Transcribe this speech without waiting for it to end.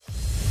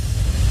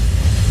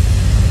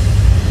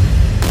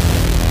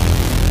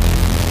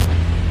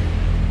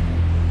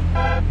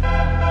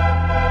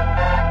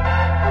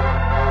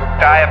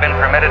have been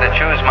permitted to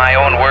choose my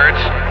own words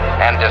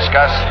and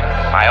discuss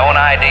my own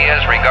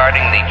ideas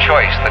regarding the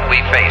choice that we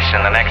face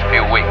in the next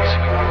few weeks.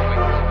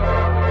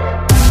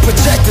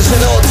 Projectors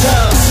at all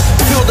times,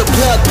 feel the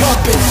blood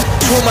pumping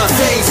through my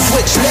veins,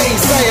 switch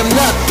lanes, I am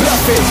not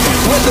bluffing.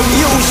 When the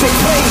music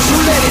plays, you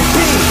let it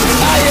be.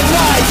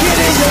 I get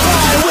in your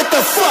mind with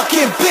the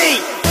fucking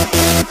beat.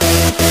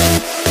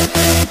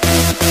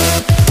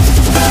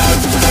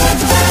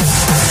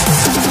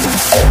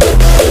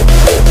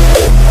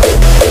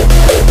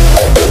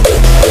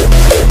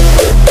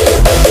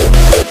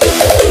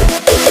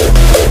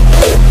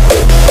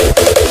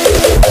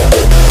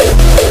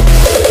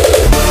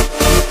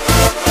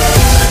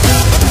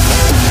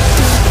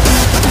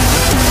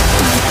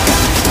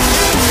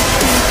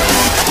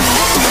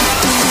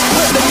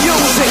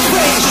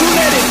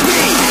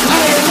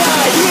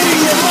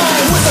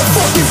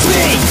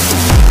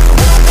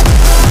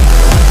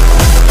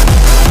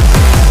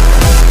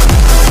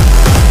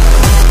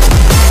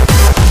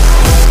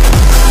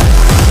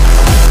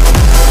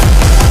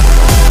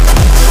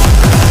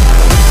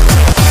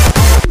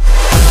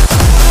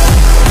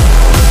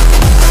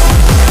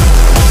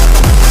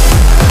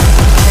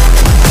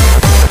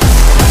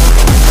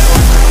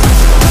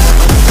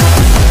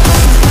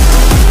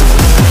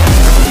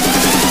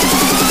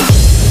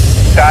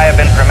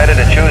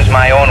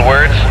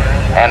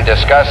 And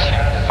discuss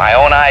my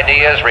own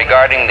ideas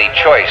regarding the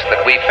choice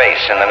that we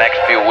face in the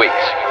next few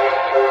weeks.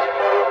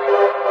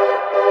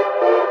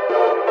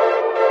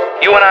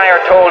 You and I are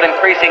told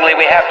increasingly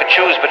we have to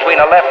choose between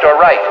a left or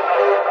right.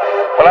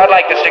 Well, I'd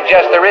like to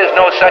suggest there is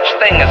no such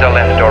thing as a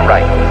left or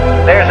right.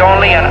 There's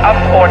only an up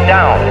or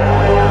down.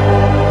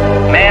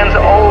 Man's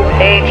old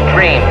age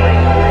dream,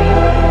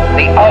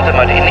 the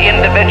ultimate in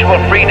individual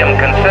freedom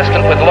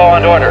consistent with law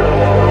and order,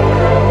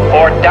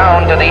 or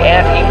down to the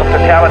ant-heap of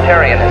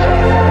totalitarianism.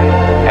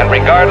 And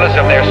regardless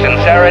of their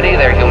sincerity,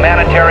 their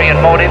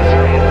humanitarian motives,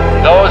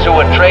 those who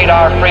would trade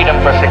our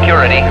freedom for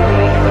security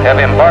have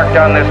embarked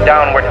on this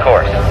downward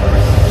course.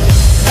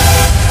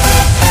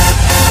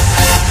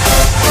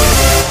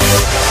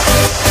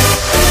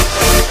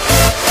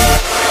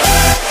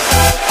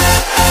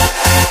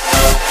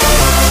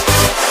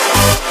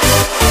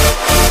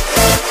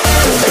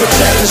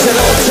 Protectors at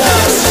all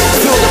times,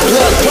 feel the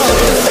blood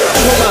pumping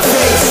through my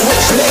veins,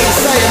 switch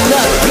lanes, I am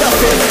not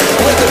bluffing.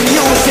 When the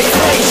music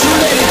plays, you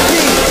let it be.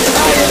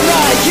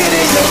 I get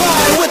in your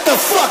mind with the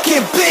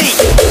fucking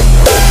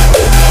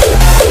beat.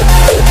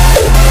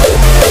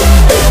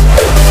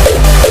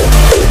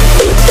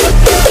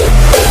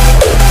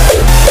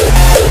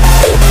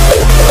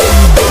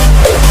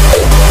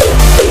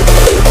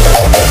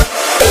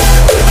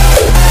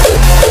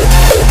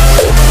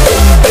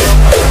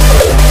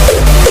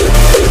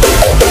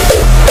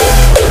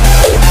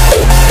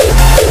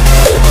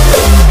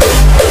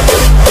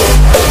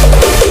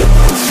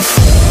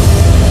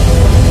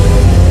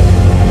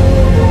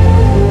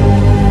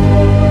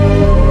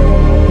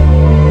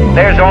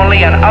 There's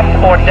only an up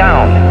or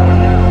down.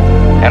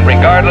 And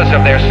regardless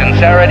of their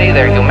sincerity,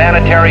 their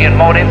humanitarian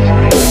motives,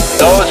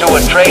 those who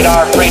would trade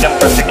our freedom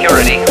for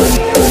security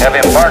have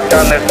embarked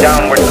on this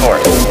downward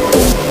course.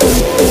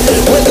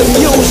 When the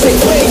music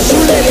plays, you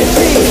let it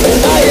be.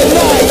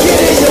 I get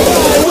in your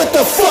mind with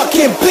the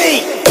fucking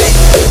beat.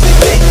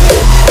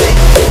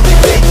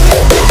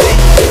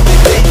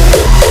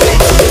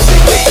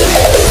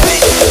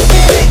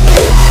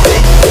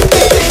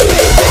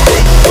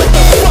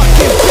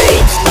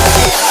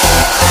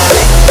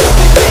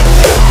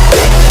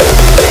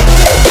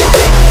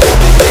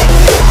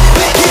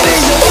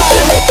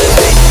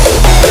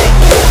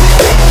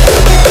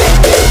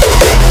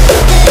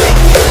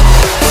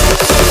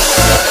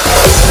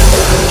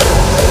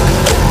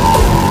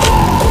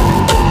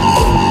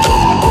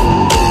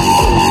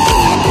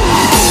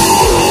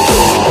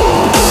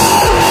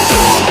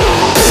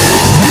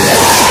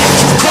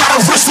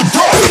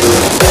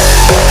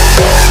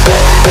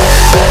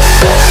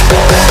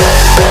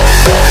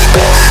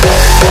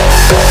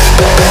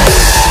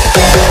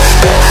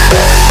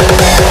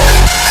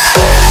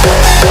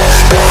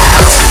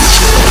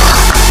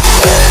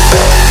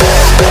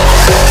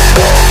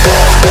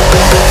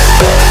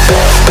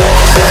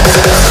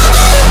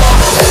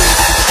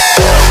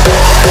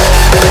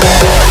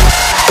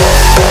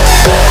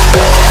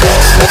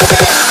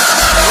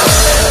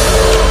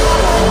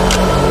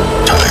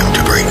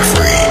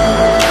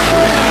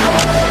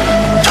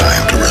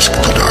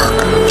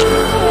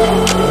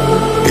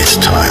 It's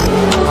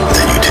time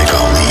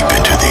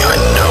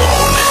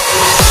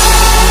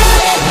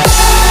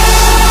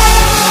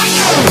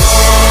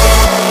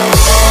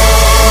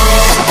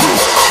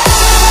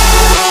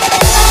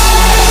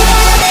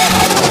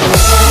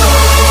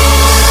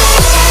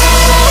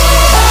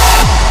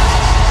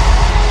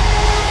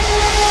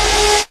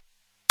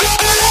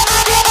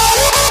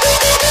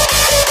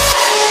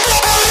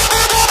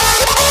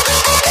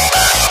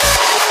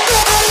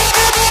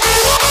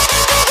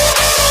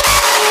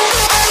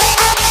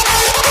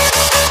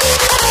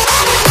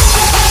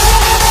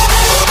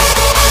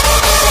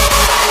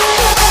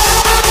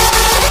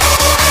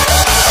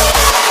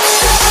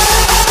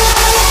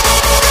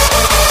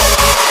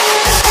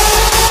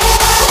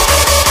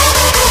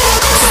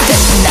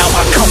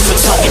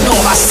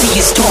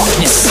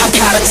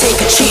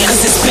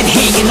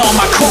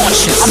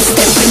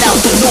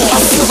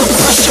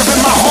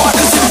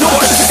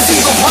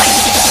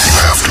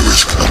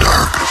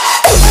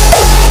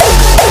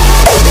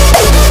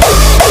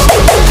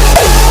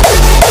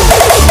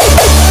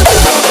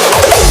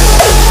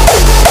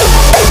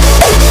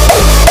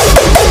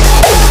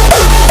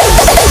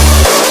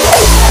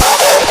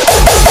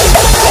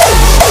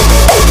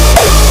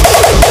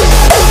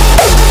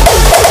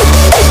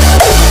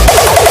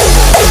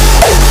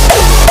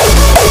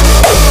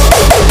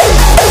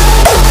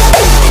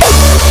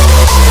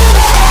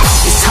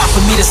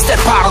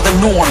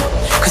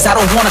Cause I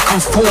don't wanna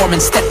conform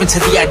and step into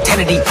the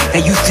identity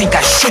that you think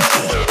I should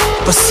be,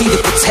 but see the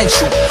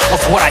potential of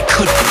what I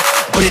could be.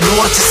 But in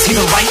order to see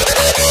the light,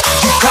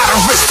 you gotta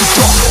risk the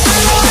dark.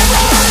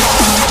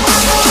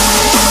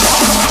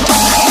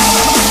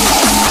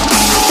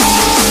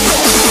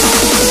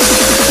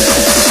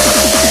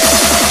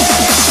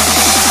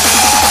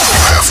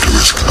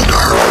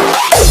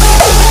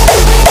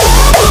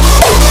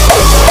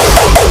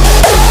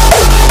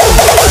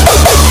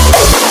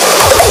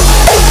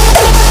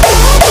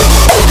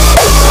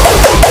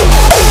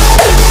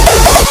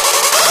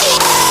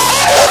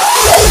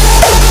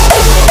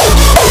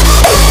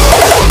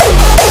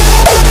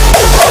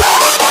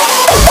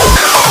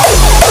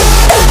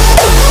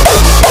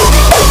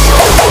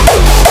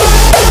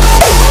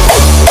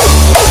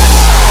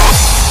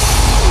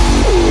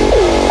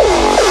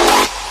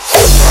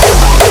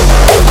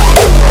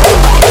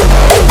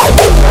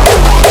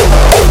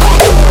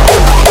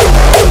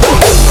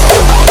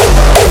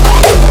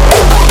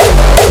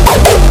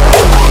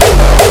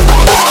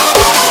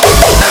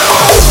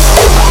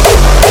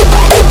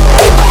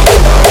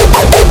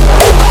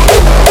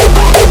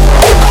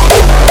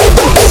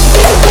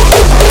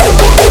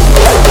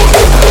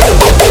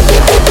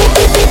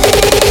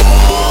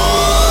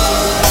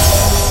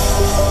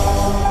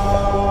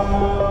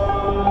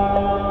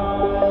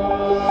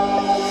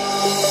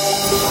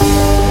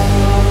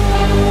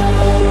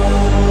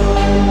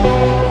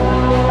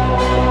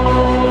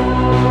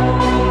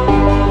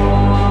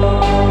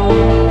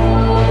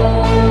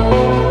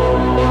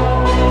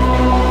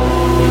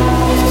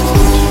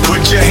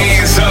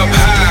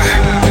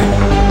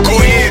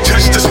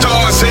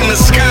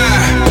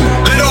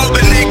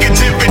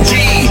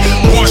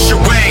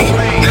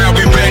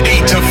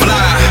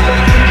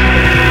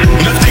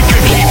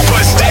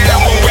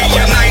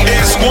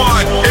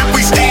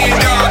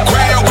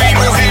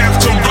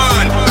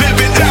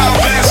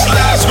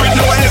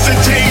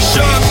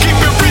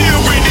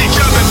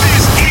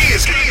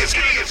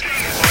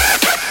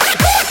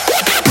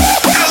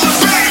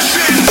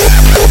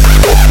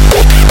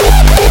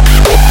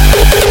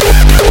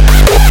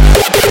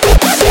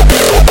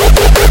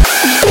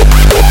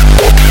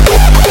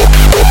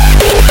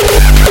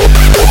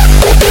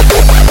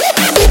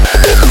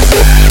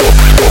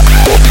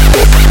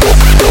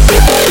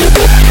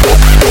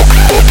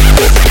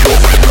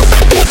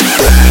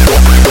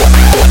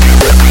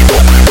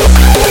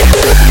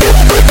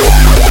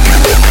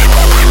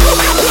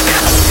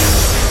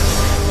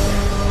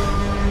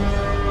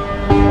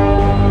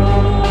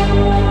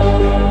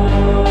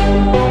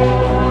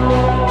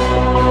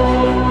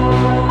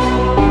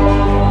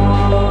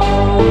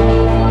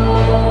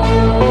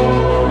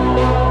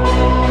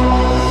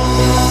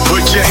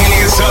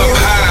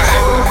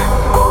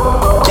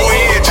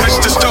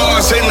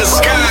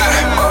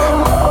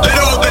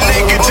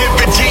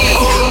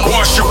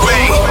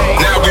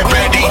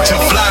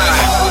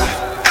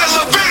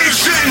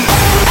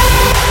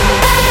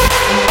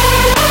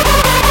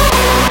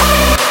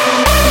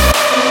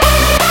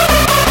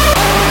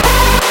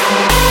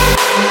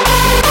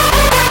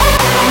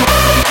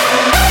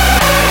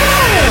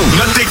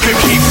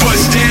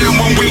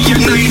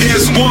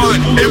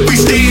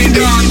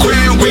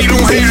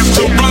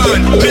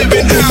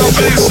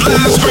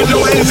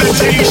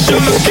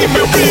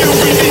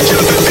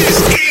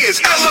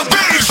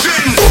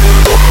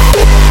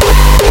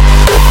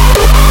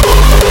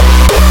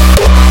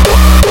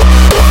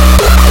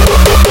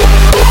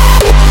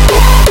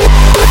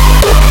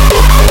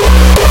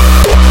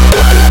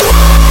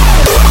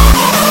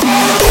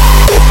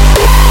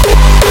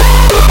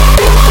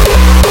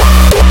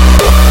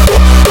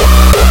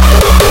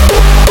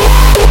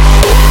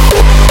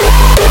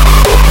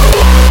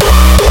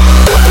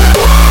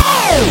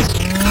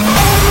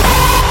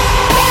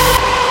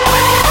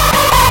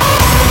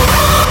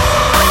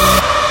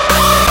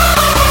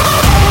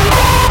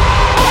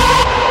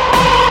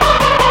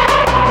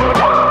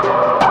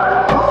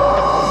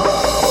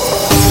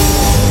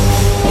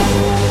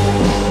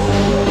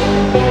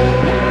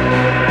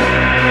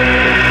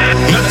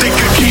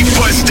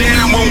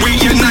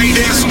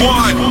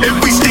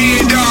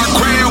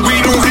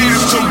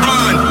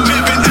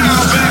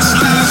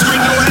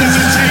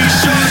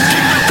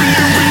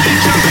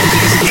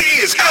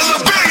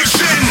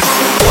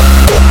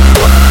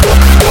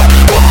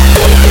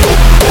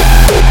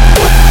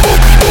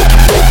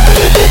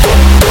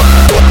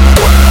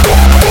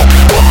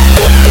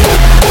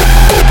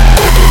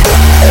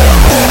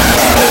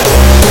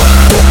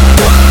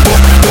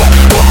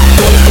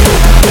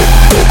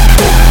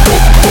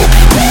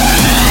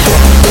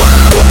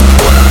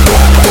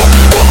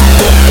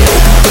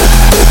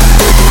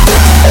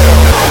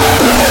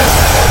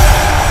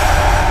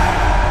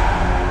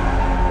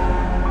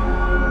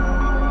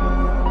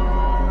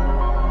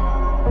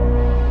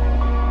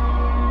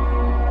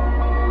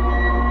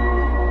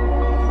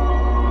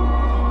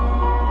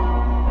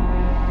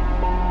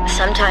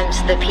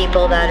 Sometimes the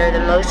people that are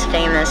the most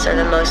famous are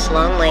the most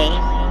lonely.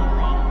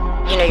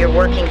 You know, you're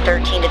working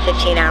 13 to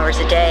 15 hours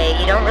a day.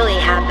 You don't really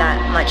have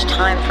that much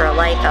time for a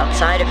life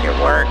outside of your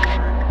work.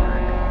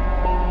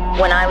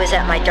 When I was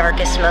at my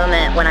darkest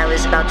moment, when I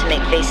was about to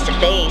make face to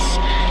face,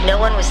 no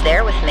one was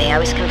there with me. I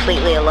was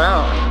completely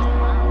alone.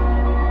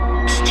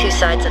 It's two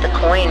sides of the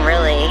coin,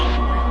 really.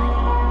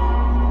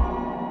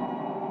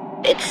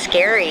 It's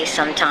scary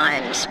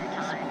sometimes.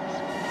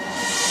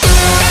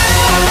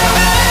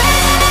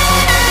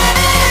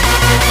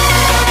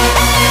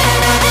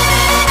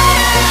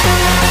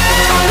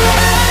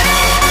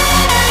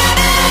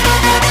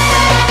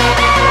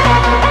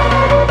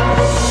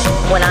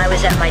 When I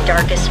was at my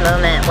darkest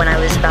moment, when I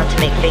was about to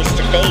make face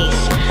to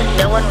face,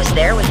 no one was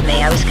there with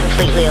me. I was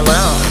completely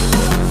alone.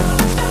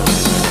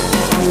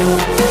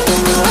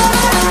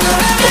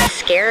 It's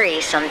scary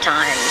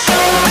sometimes.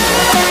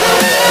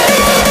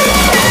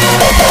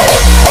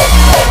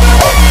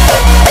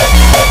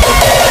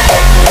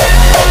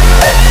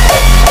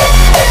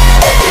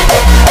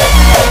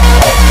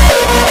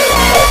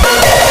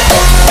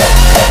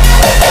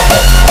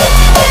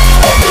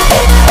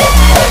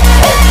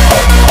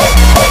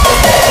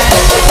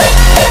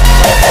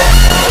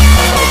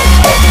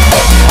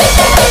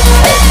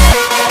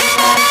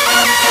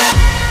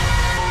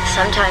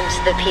 Sometimes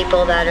the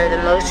people that are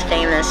the most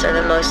famous are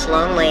the most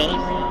lonely.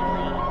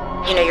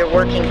 You know, you're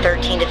working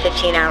 13 to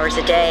 15 hours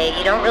a day.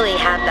 You don't really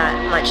have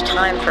that much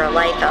time for a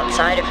life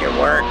outside of your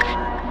work.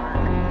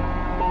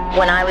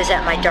 When I was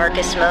at my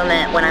darkest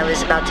moment, when I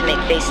was about to make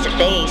face to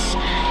face,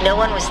 no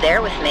one was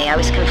there with me. I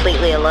was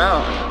completely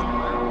alone.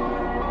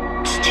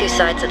 It's two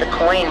sides of the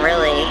coin,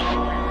 really.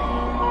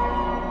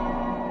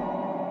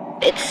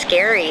 It's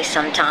scary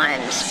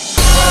sometimes.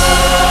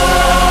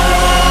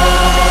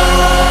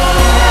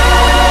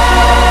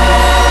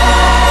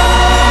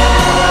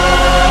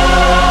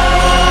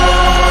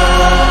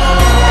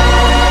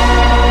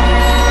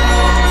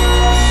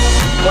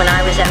 When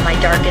I was at my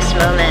darkest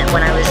moment,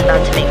 when I was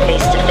about to make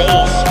face to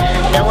face,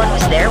 no one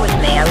was there with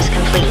me. I was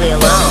completely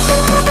alone.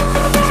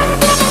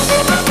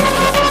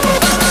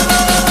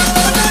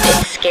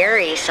 It's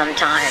scary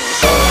sometimes.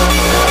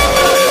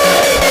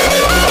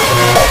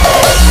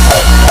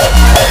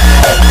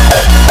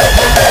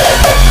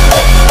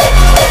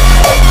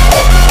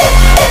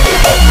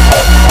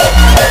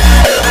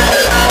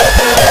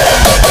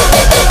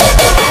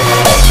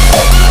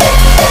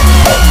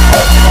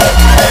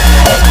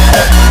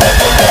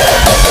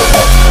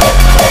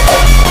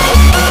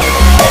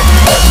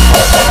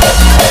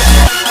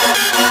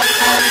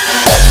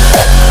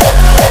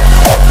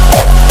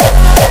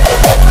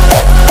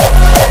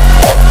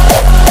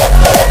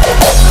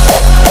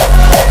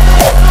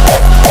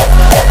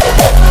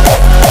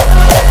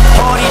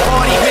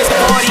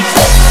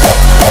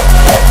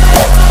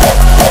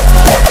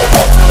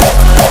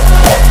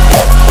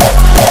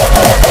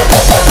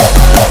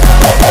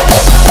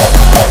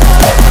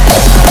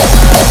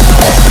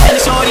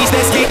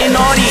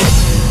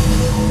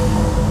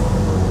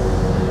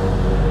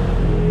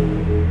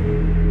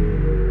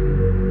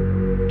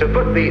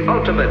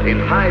 Ultimate in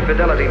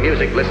high-fidelity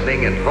music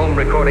listening and home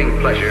recording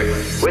pleasure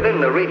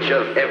within the reach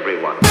of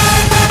everyone.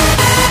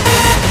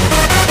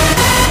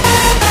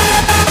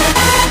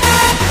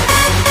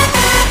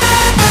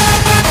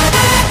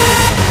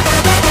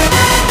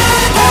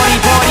 Party,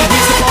 party,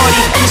 here's the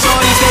party, and the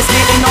shorties that's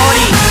getting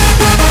naughty.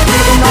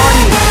 Getting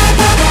naughty,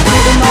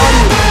 getting naughty, getting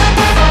naughty,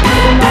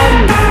 getting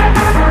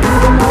naughty.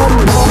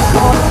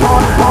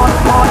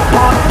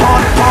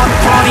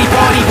 Party,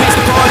 party, here's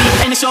the party,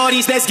 and the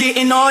shorties that's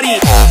getting naughty.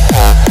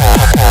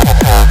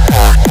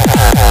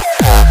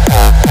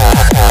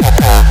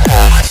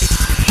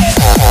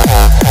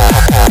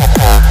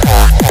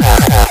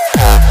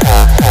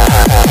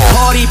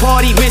 Party,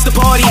 party, where's the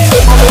party?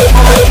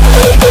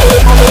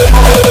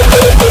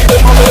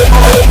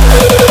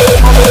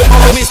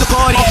 Where's the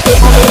party?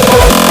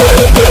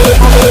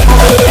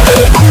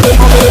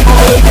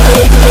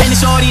 And the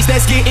shorties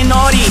that's getting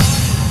naughty.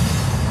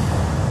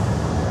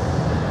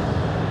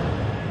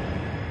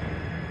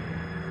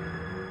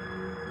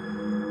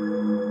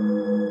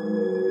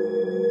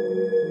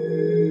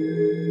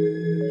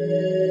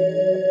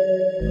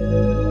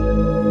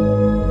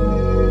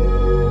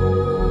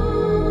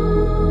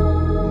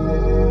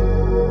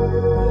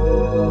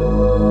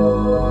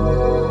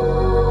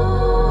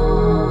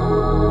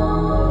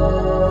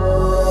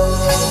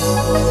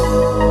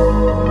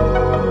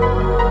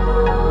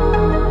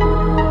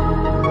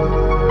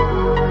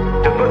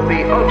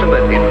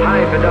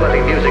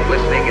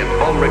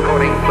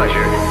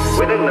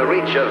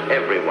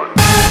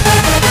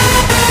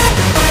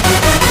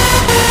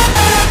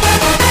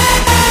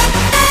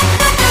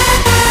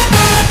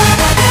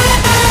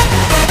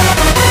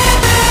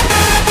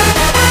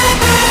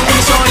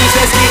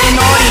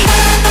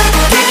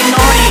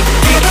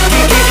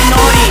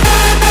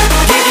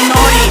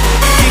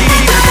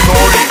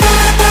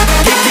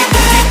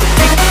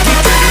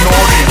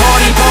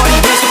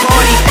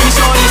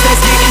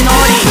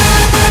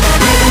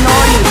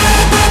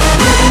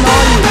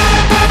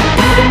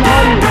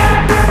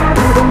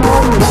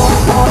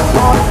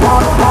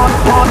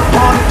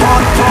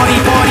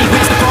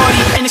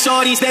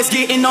 That's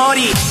getting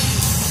naughty.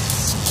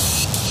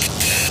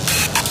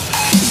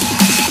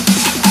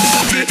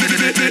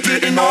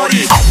 getting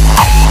naughty.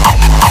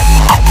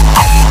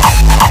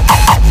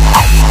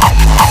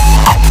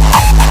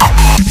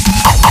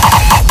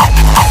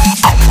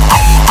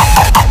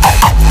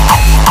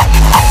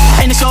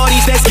 And the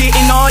shorties that's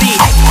getting naughty.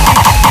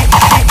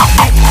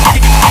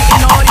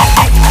 Getting naughty.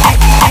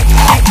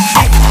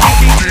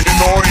 Getting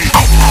naughty.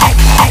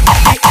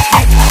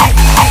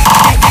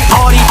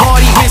 Party,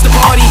 party, where's the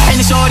party? And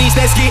the shorties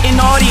that's getting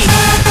naughty.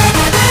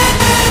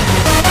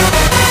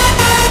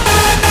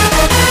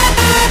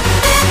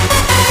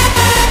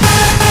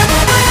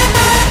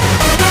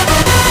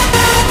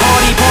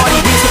 Party, party,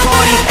 where's the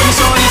party? And the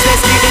shorties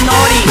that's getting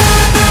naughty.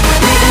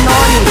 Getting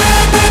naughty.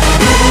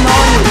 Getting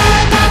naughty.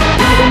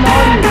 Getting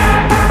naughty.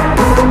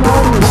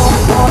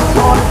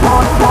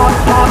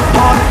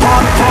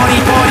 Party,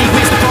 party,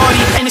 where's the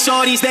party? And the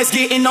shorties that's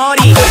getting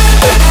naughty.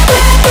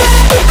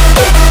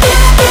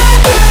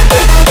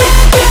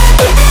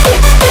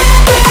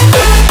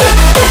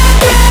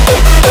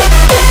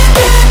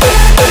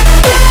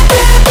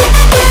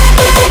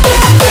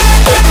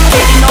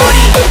 Getting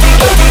naughty,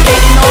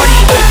 getting naughty,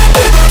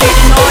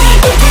 getting naughty,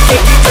 getting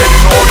naughty.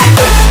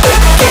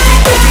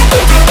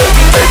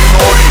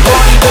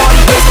 Party,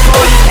 party, where's the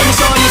party? And the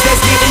shorties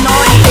that's getting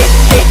naughty.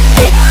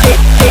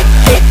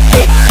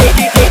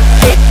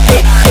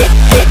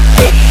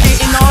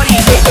 Getting naughty.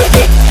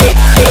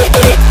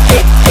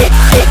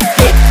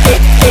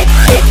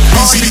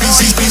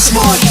 Be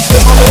smart.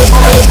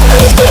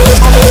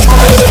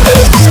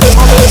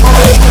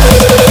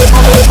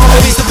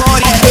 It's the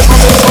party.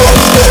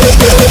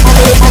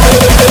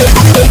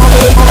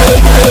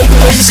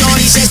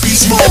 Shorties just be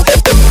smart.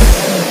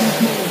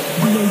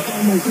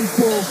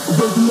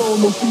 Original,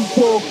 no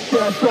sequel,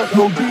 cash up,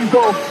 no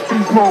diesel. Be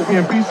small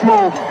and be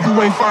small. You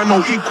ain't find no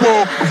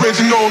equal.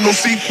 Original, no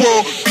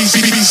sequel. Be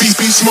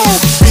small,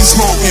 be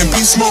small and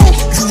be small.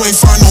 You ain't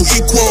find no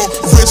equal.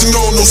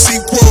 Original, no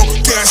sequel.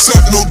 Cash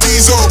up, no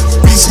diesel.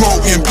 Be small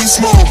and be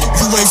small.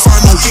 You ain't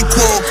find no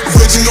equal.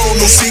 Original,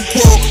 no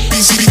sequel.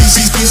 Be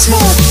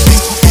small.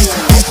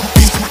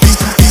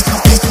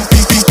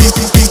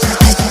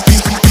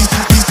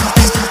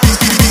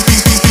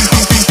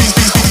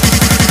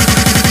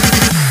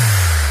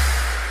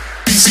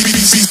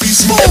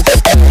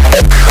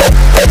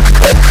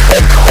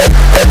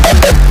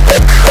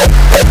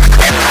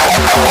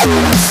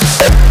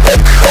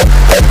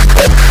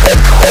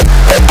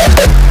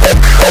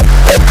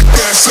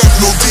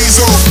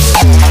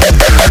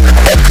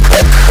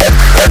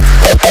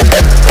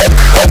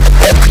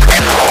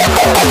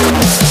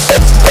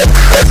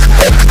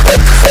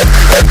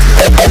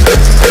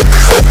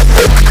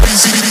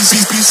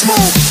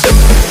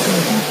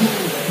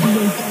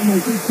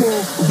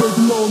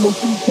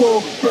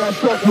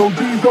 Gas up, no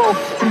diesel.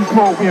 Be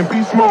small.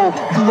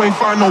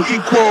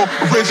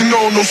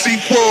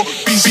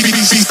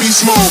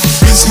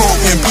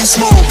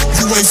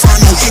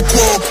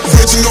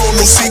 Original,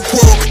 no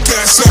sequel.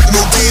 Gas up,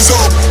 no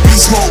diesel. Be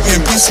small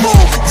and be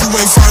small. You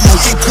ain't find no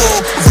equal.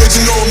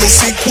 Original, no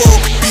sequel.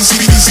 Be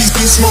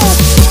small.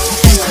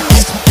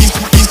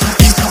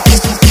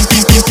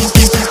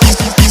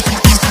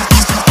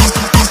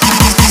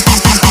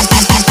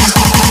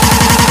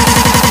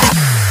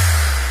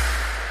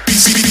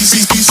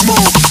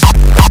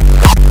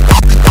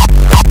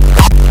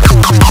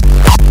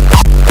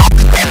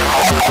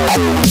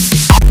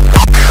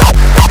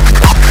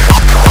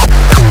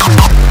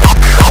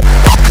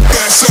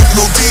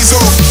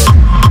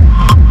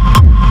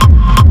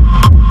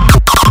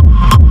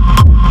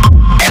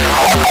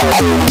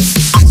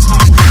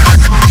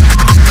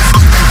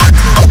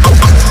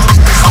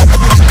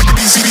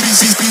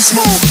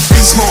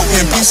 Be small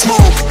and be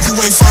small. You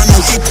ain't find no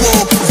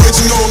equal.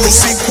 Original, no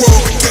sequel.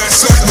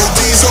 Gas up, no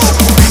diesel.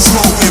 Be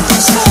small and be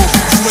small.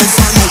 You ain't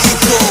find no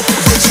equal.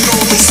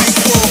 Original, no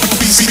sequel.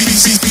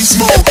 Be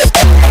small.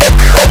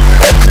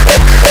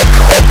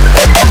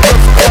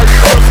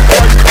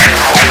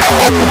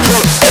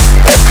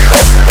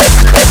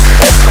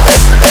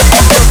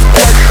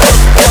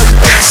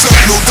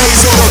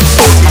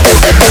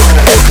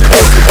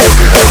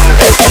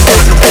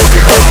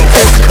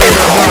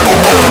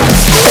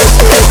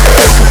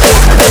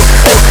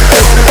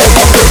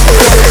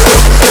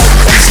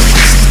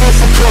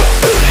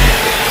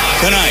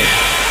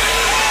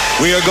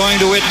 We are going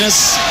to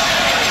witness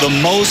the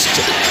most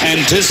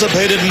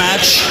anticipated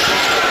match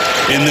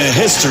in the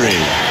history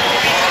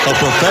of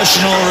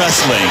professional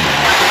wrestling.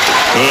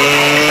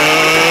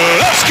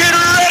 Let's get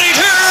ready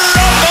to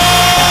rumble!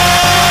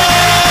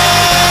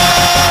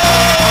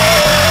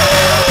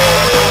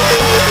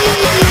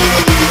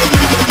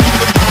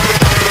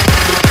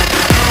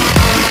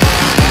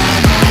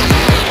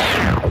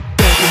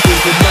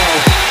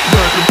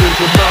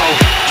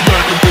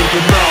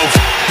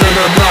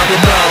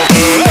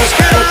 Let's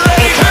get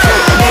ready to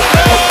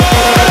rumble!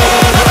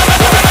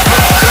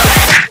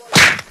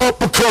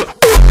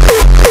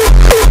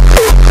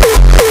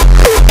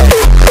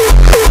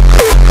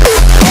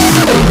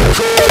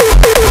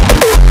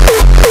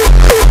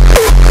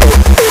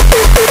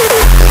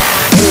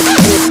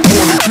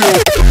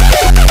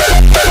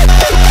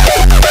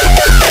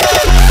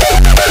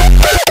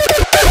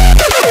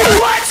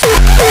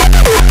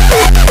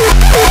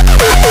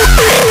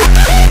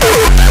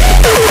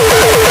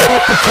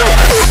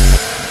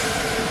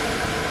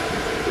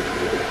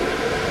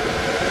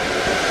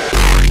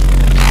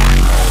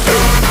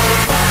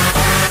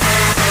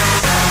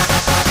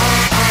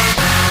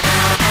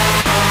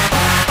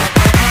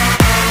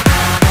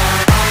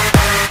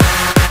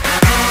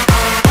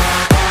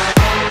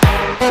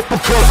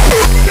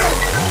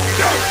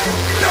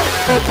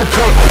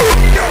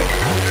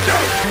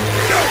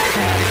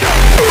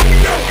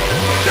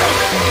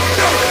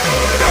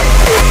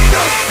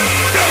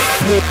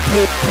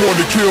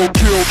 Wanna kill,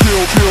 kill,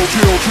 kill, kill, kill,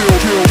 kill, kill,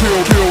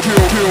 kill, kill, kill,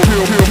 kill,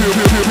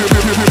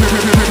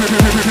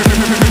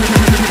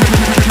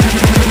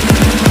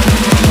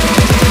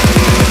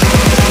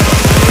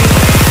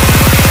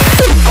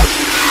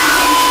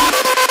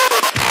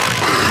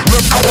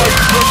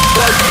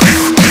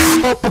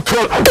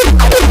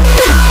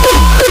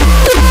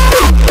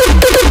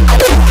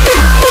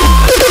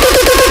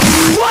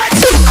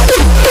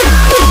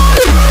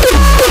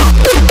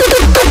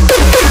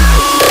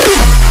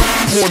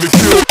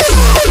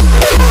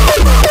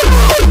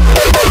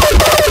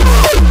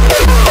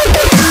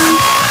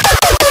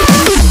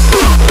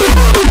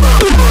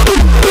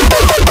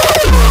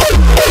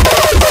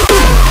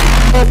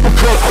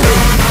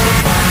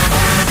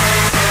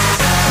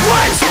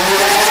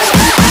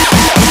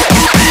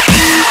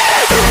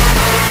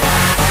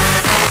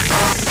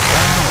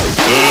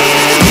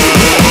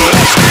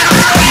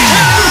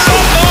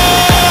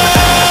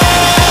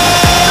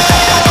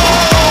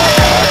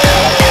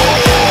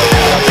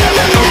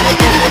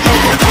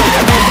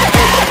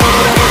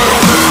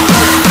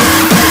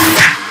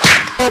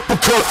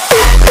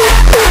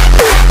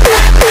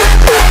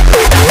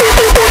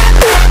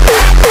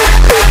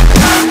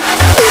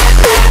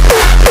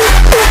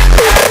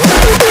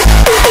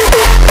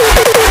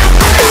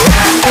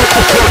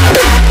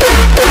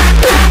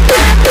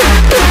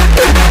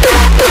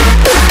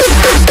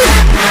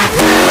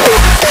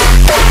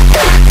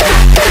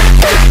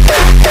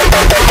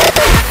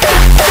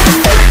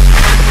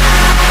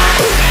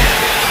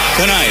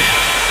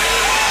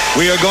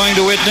 We are going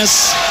to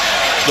witness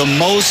the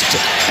most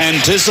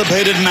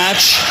anticipated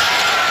match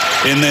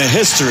in the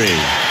history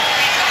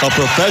of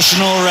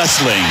professional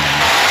wrestling.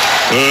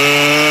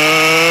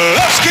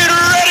 Let's get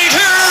ready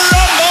to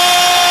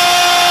rumble!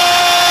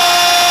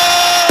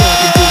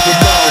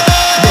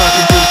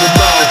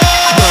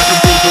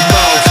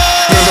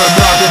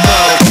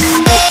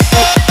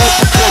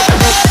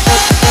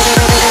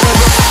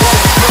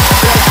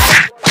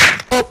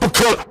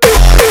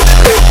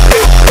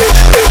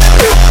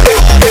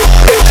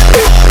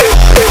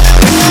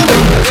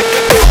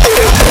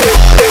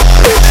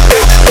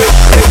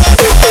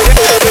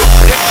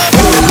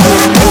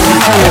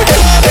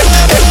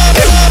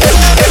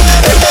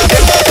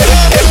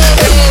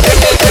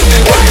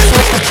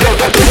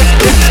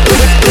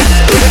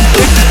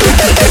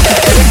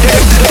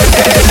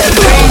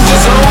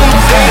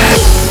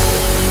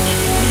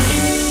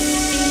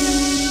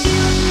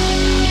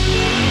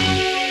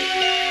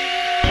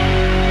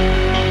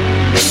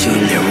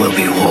 Soon there will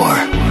be war.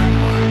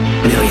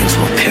 Millions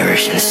will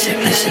perish in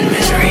sickness and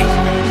misery.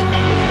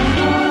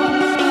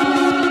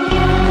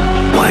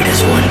 Why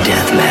does one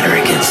death matter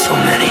against so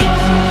many?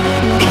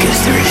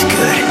 Because there is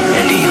good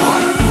and evil.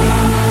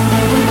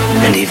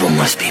 And evil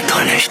must be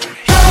punished.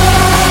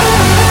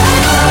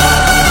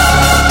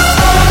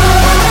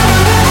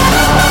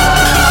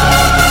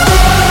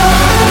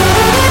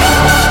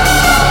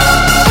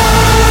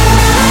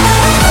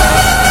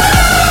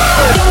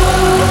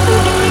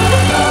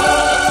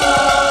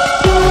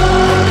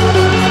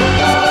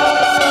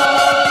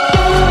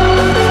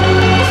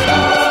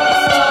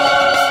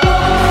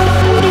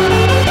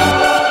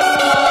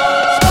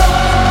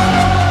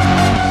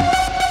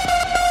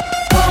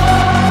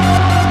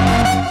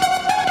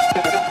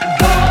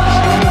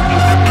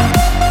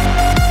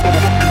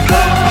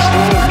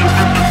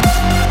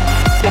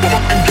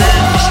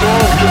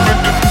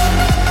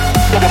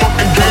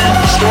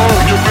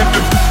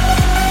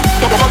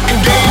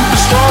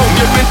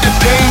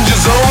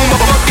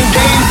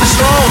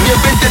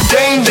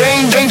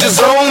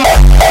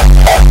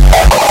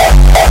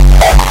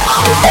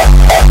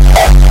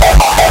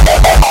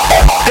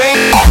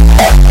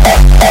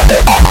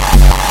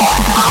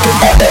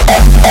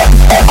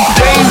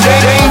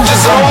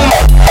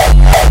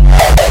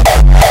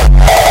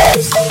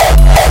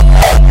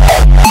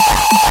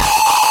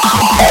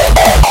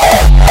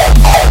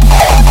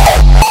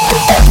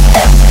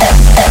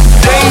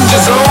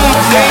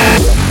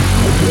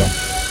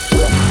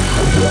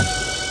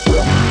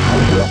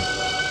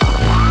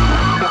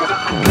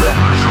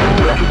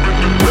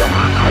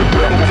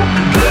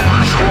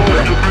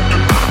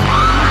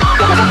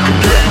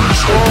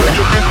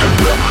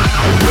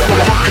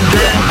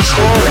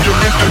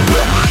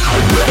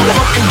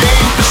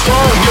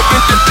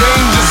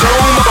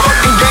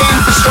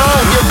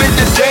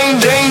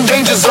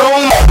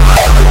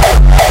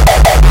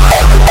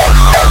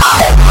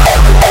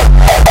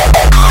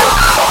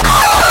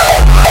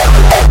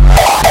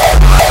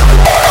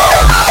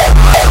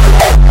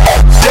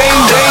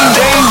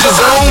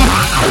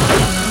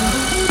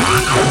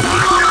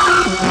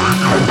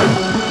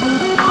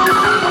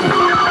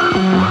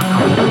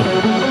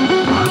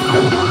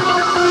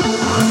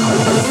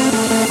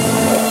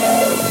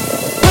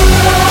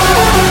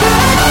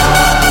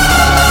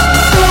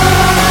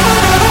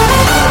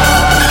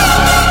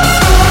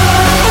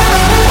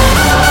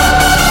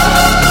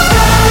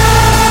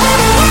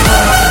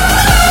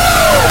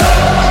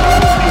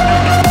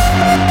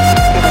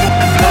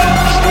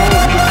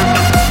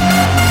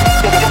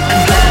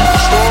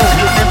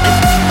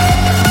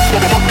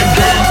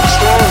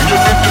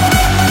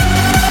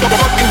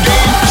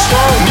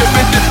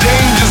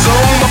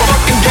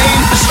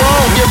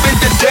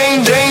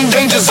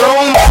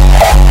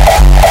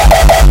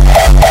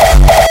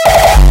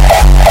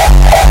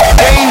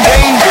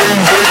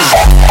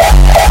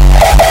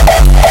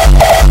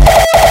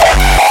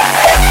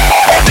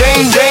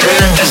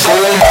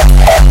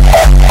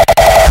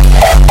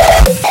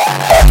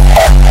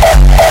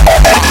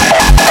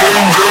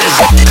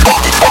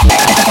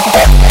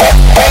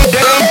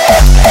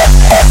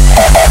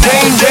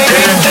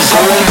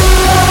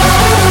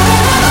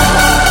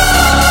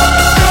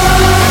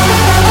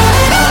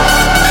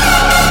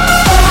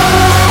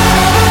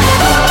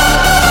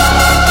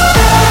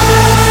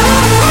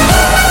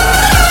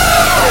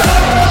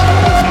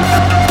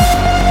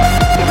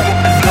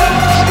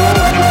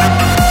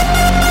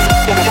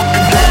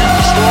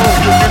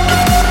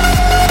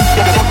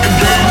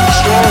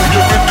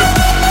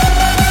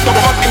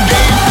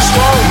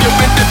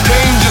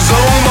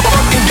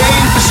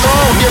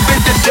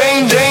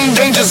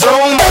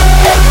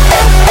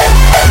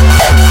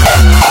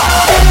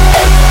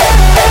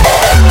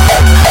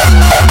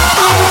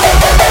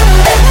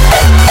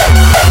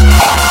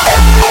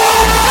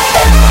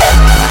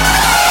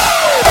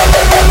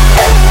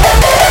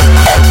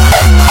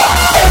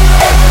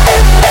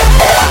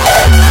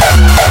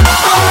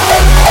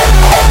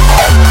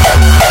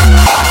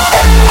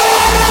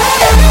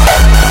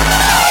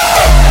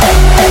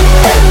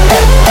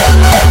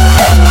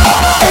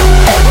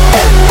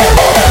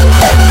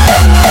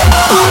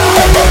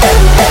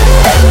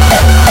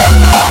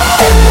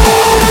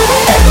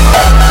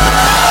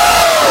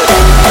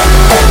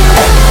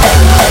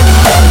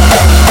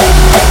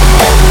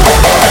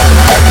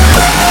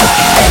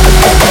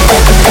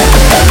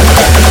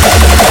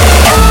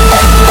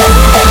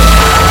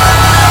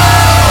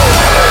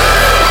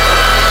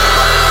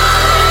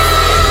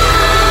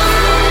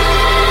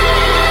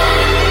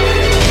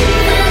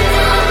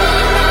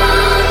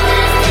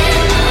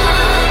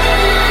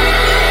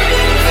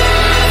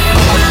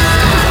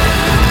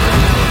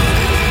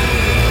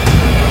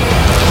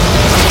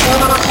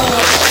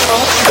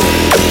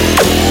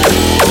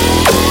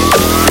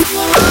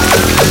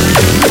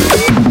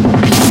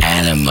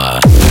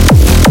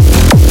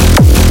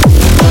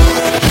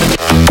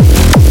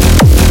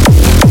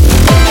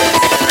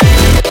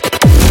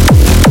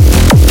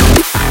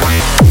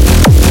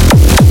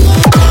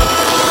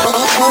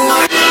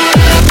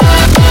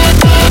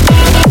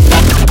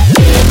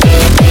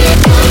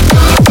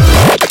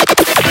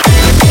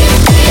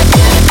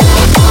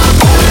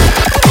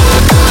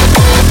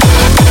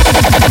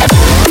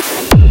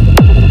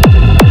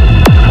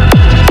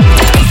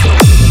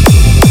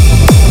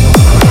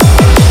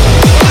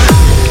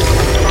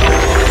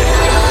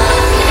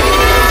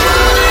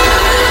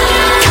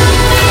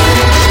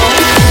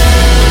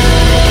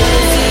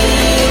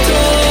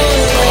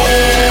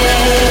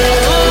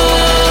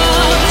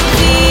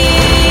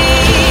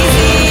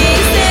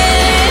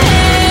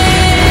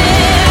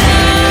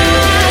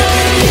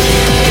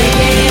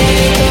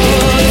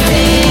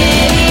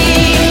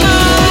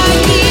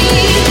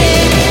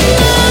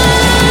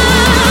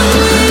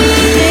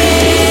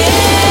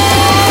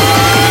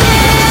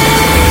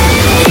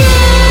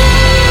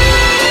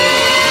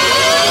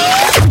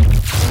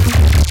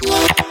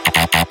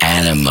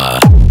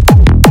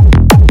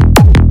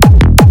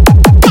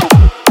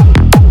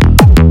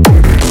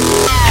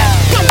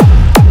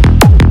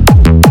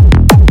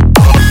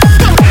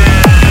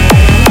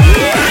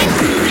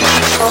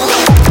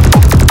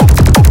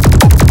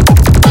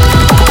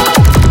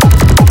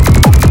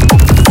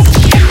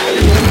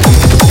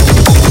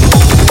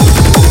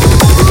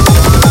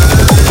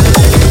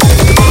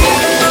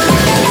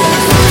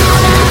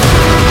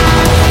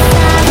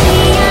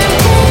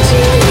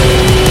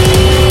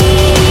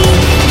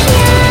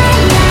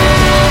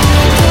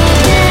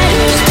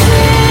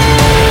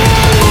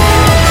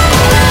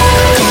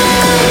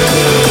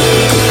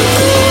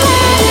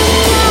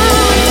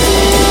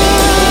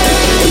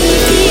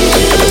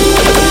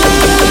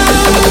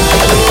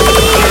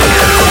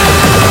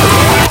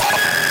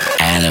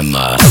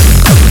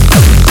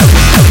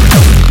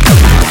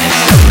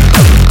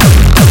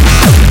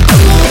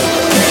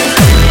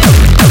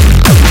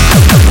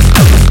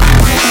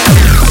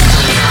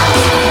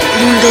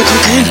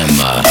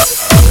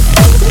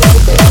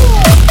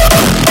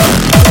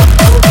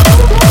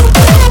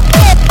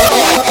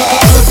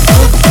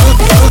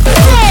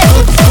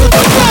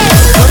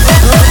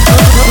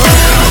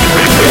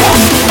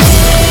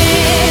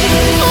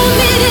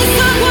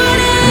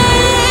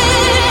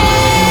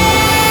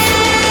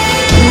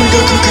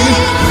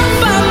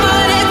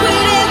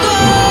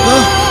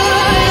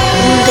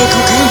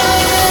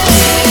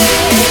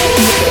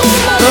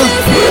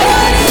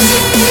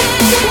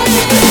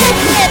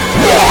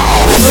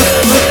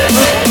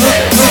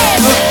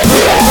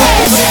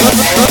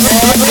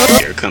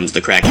 comes the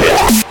crackhead.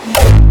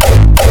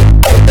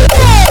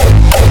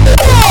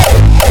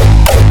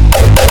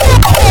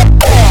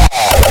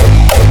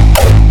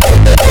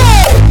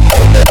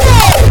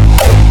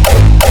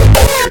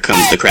 Here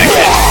comes the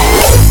crackhead.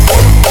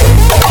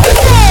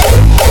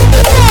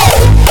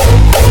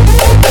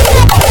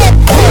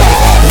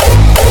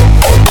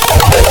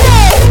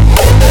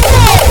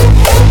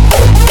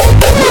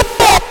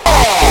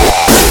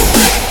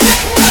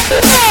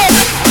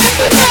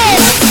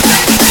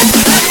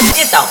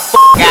 Get the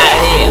fuck out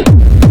of here.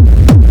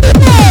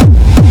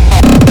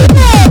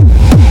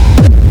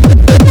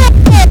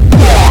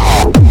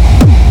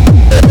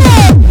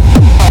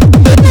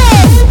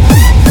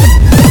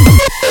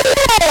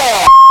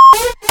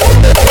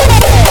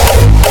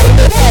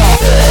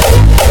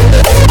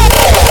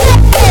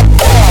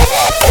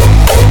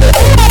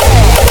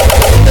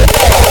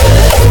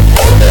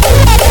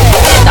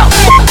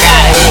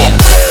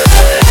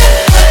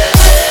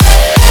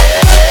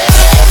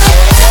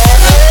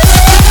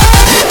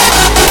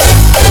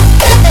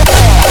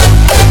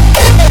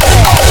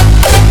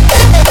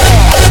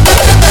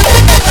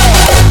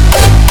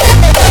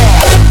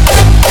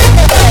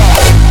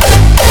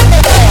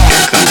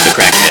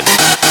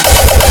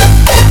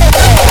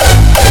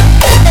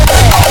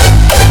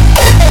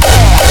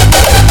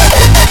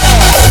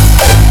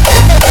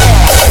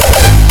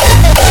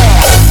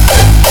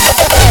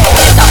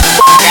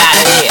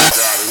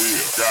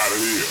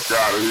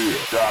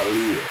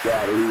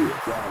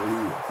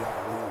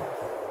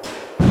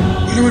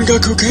 Anyone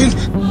got cocaine?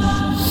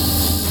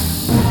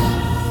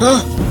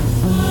 Huh?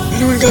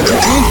 Anyone got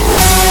cocaine?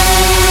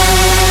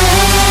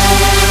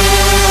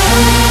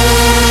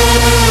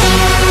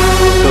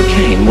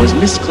 Cocaine was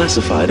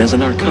misclassified as a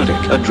narcotic,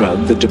 a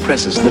drug that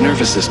depresses the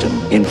nervous system.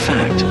 In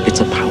fact,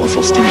 it's a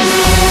powerful stimulant.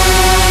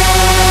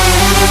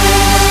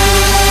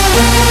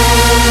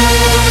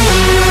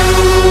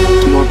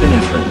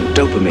 Norepinephrine,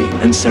 dopamine,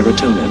 and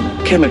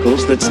serotonin,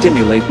 chemicals that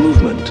stimulate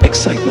movement,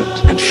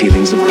 excitement, and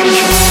feelings of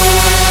pleasure.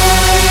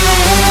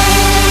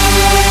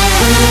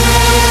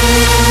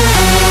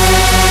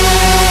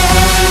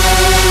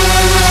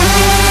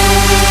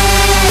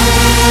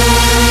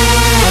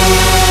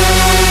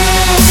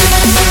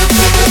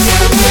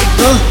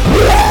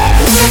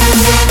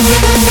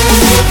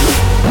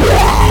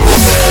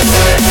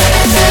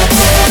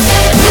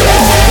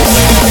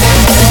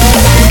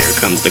 Here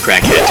comes the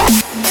crackhead.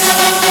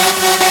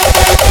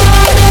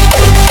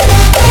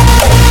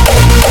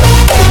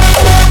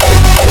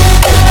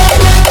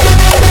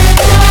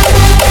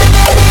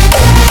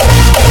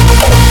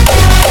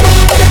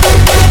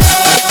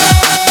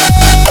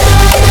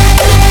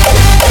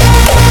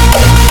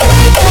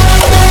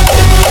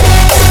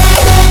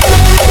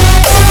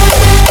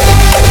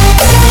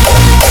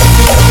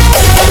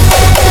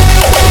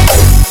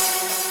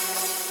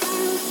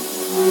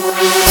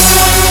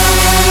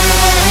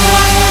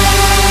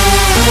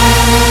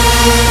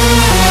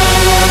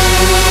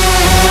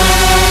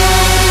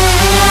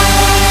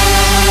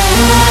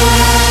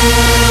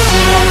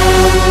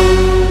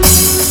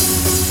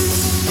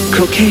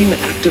 Cocaine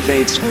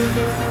activates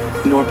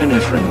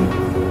norepinephrine,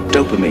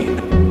 dopamine,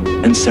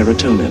 and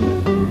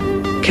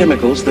serotonin,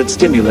 chemicals that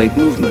stimulate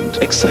movement,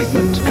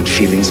 excitement, and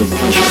feelings of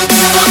pleasure.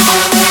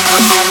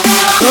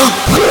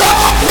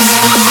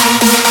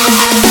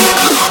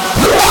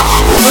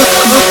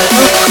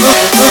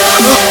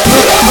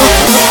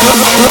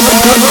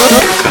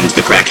 Here comes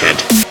the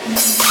crackhead.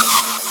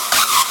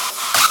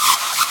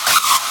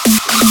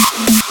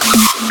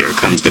 Here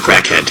comes the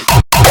crackhead.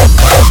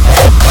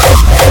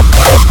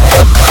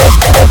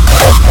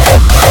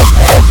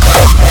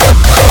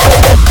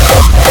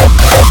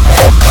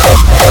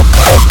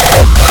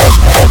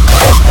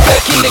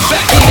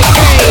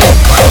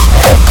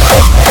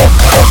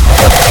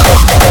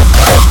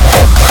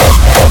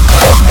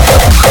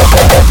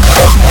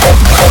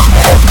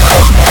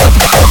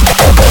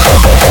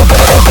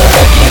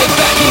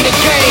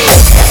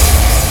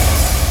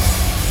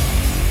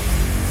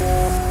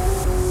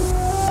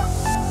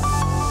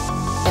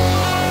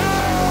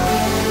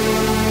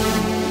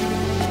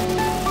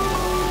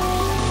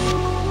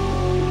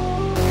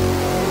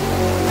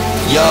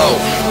 Yo,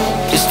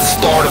 it's the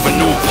start of a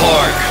new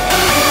part.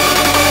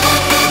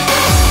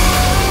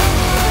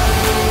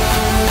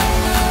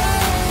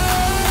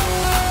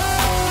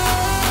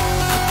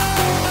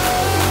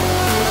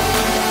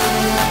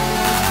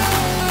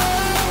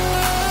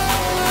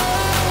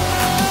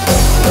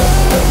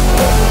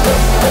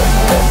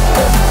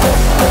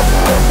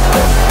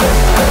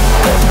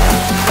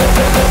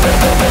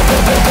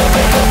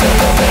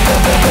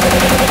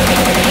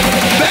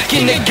 Back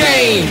in the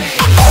game.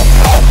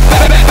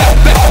 Back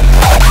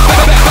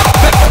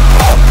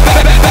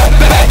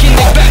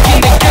in the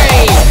game.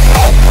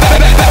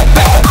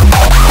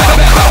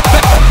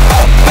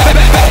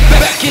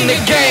 Back in the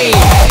game.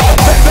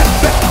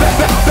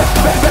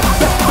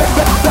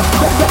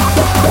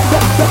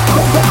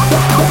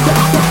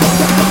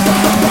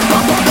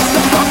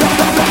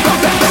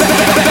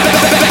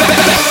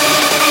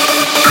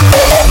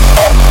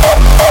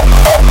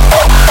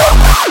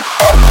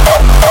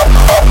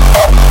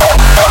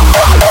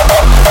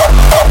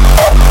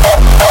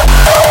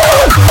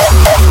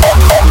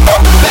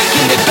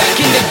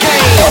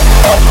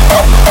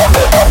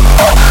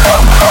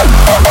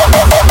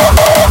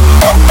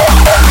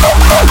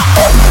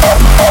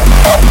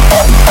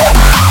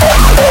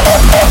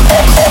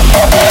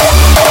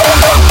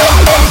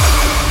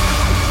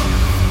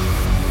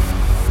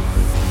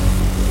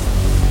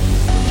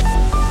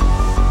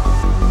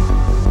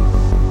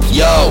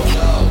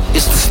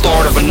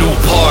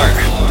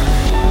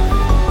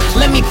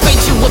 Let me paint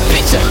you a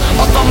picture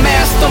of a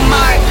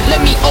mastermind.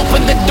 Let me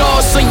open the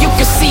door so you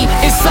can see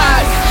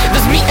inside.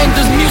 There's me and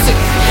there's music,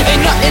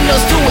 ain't nothing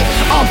else to it.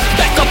 I'm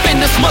back up in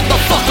this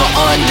motherfucker,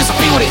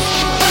 undisputed.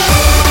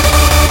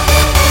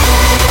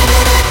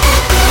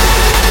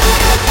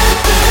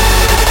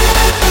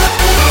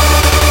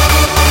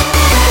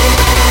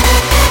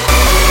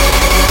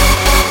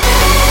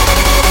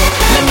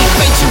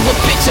 A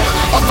picture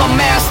of a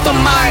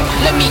mastermind.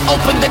 Let me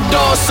open the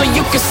door so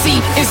you can see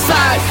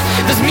inside.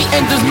 There's me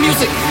and there's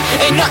music,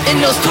 ain't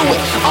nothing else to it.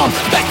 I'm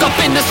back up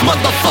in this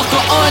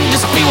motherfucker,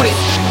 undisputed.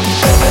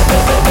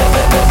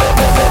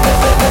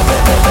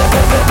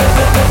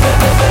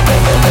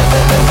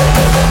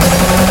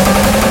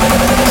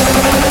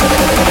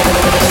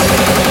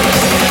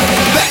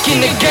 Back in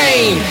the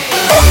game.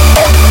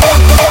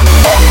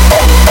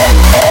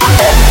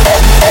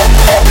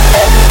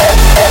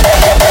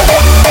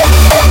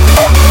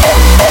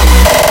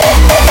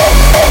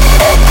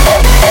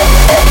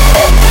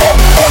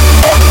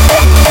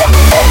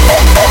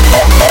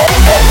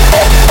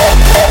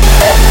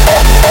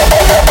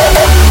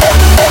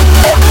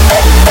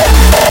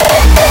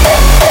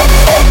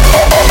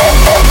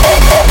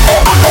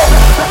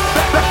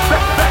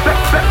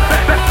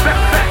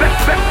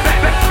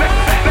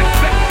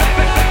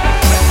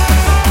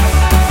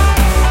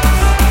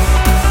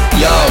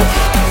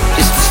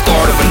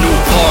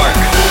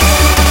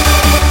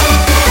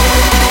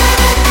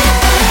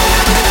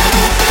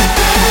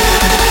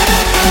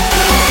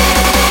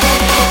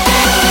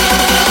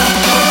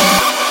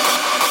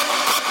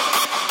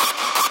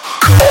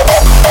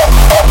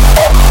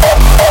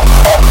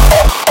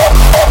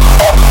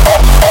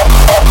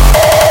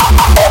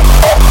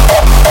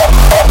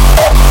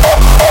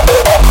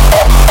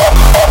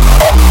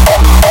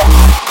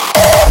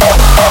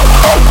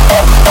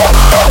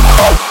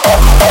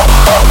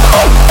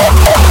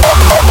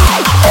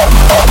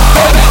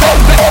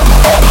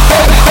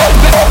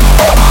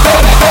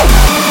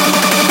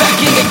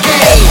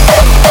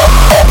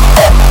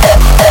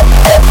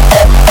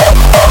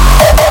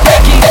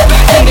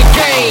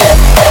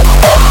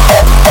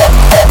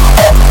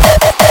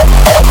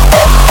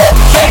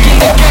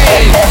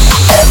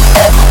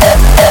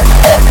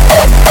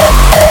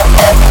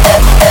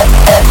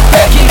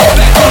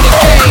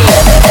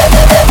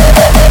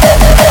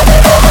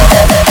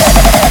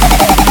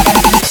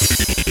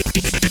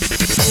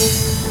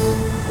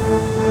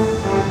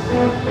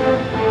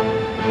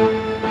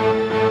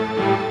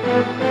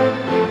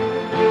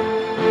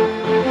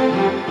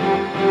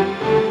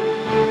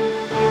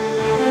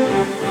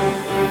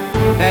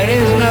 There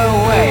is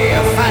no way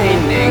of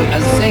finding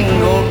a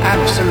single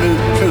absolute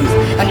truth,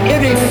 an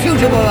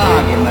irrefutable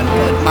argument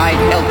that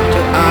might help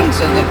to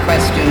answer the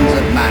questions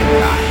of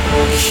mankind.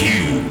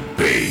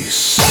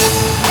 Q-Base.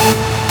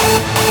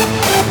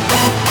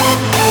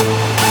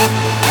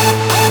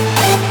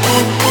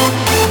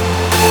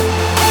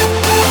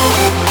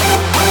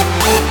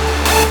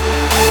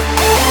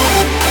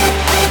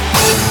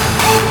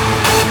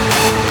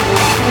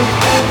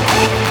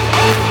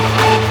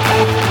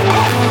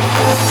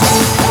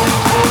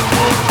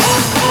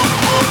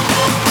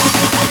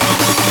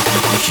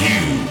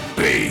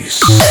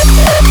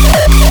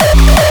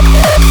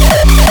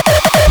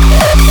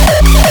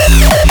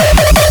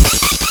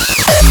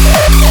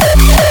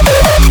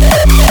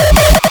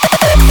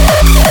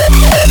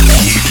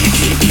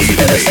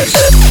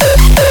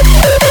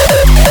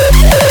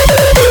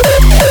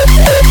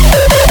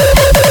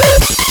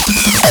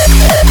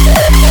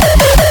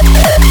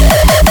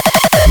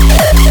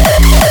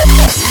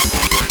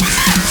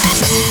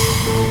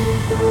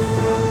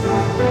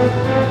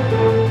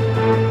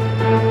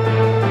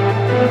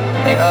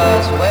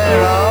 Because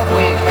whereof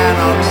we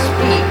cannot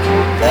speak,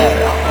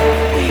 thereof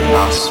we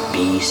must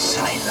be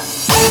silent.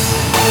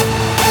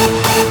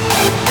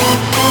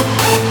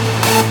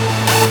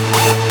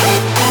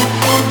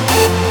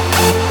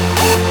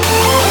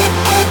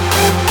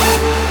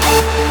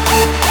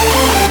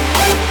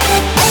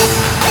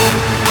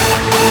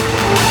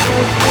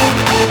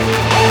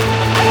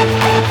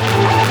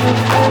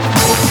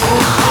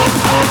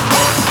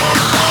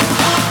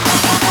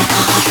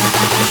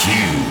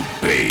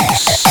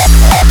 Q-Base.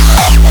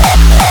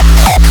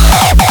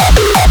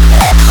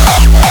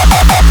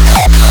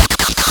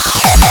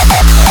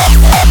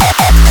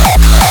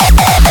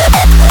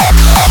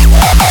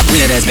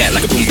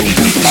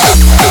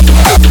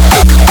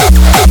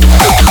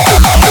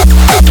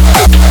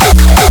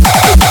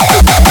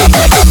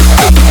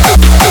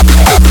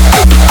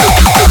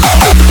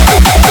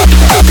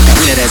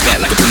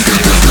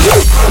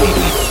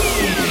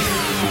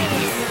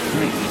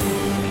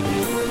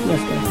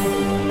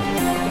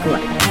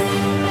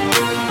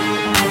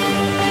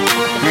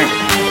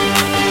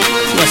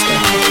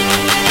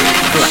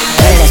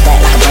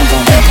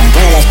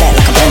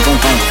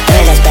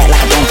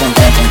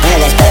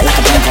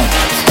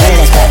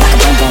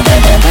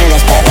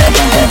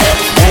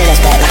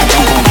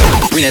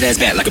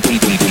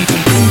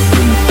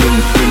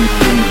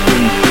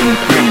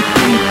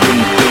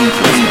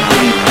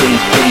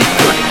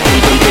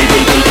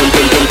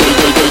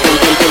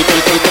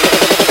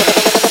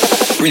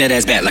 Bring that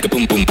ass back like a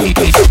boom, boom, boom,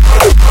 boom.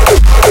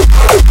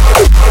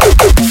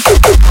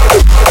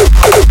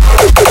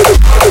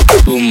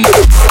 Boom.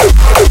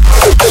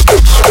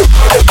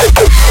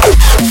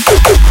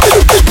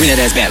 Bring that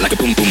ass back like a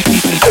boom, boom, boom,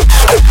 boom.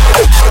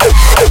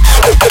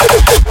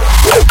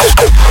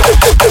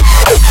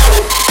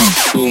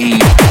 Boom.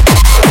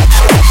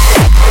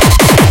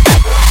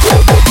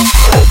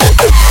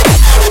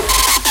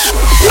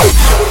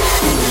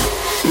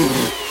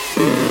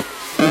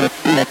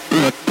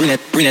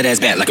 Bring that ass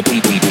back like a boom,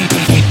 boom, boom,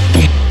 boom, boom.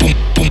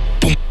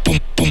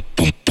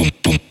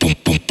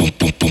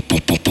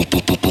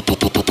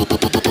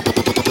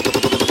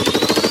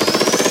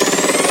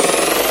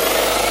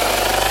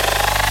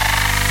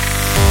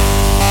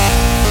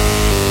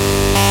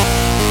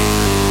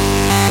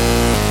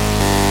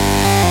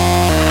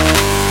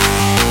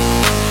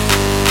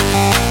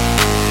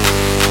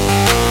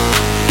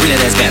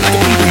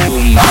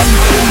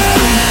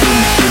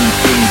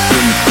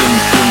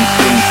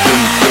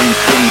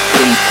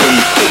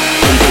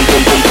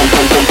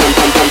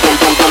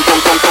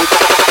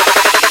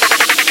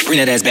 Bring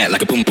that ass back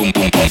like a boom, boom,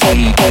 boom, boom,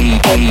 boom, boom,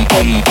 boom,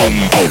 boom, boom,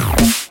 boom,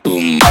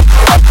 boom.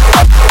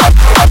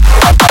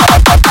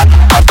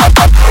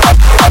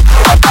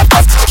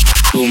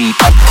 Boom.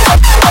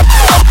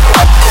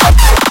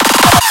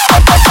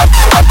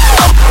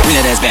 Bring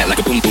that ass back like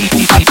a boom, boom,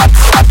 boom, boom.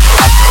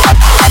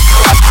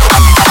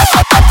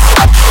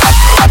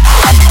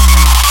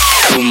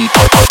 Boom.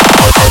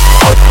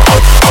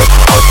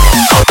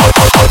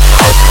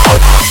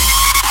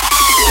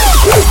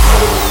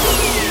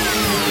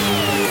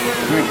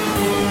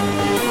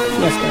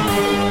 Yes, sir.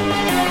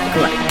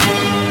 Correct.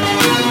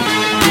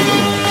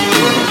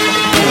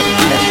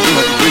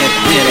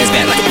 Bring that ass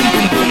back like a boom,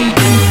 boom, boom.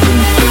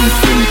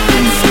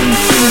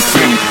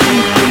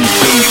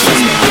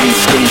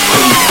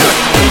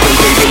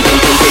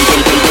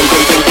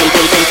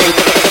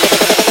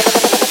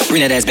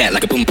 Bring that ass back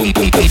like a boom, boom,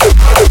 boom, boom.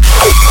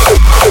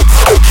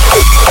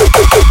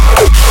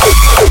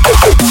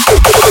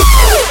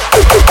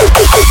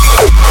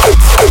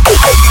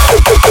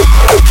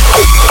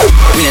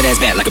 Bring that ass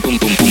back like a boom,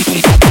 boom, boom,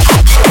 boom.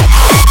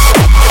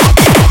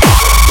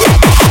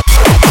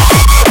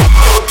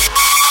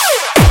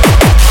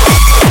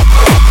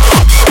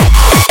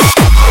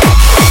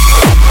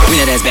 Bring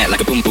that ass back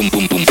like a boom, boom,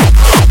 boom, boom.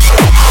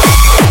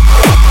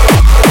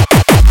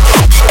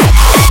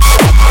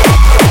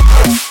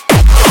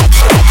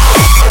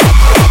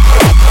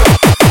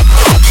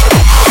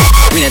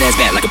 Bring that ass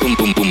back like a boom,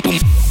 boom, boom, boom,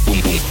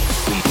 boom, boom.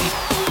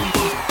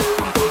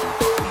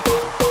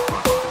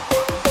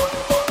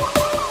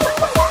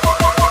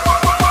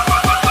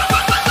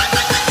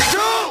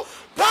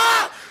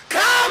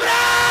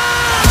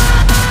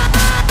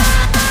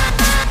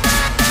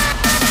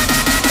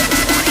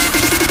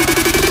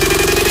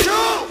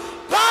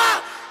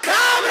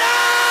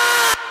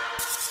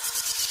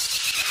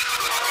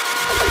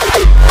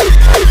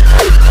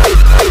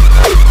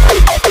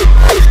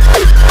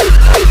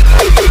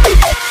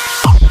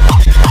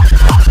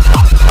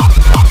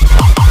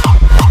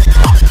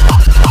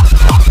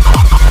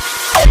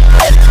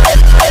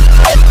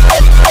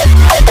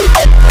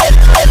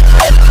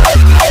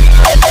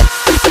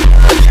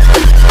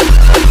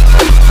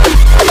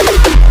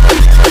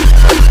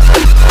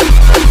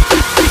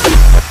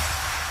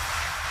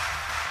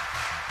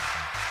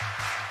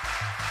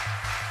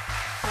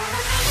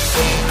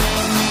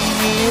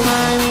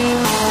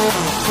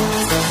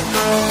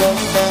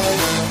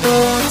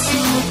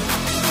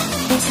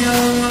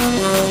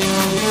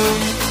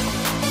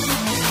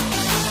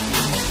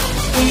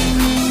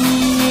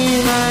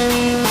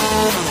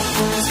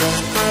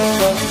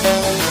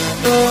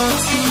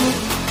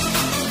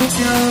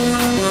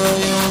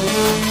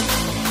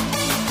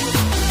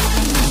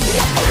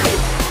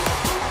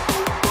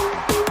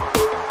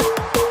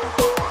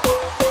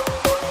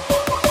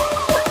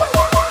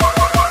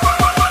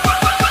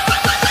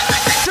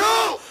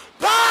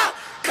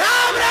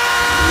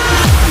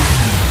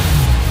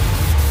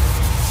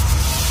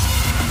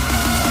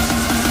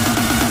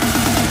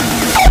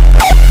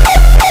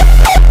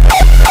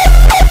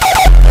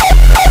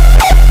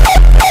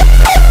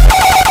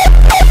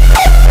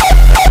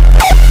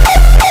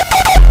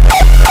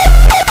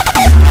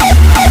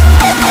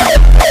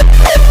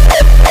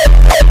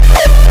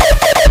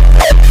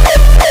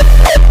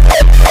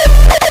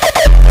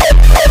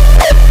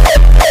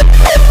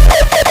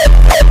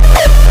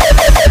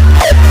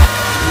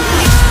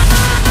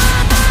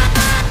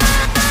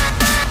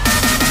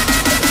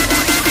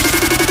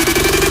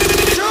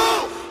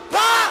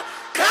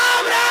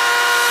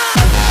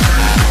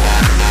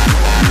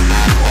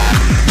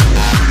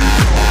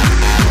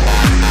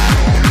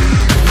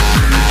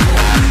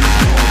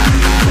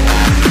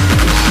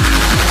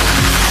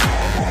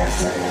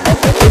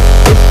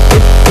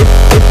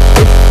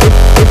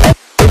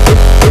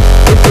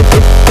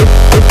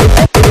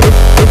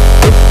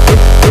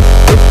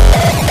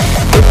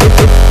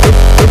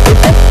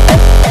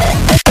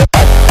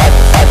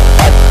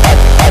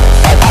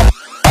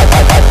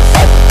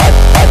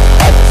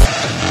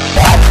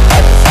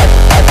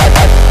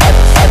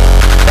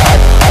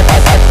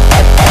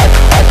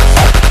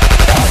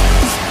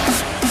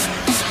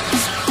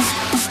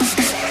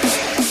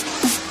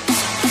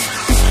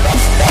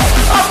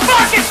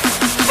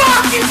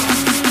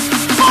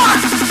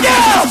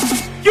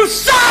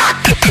 suck!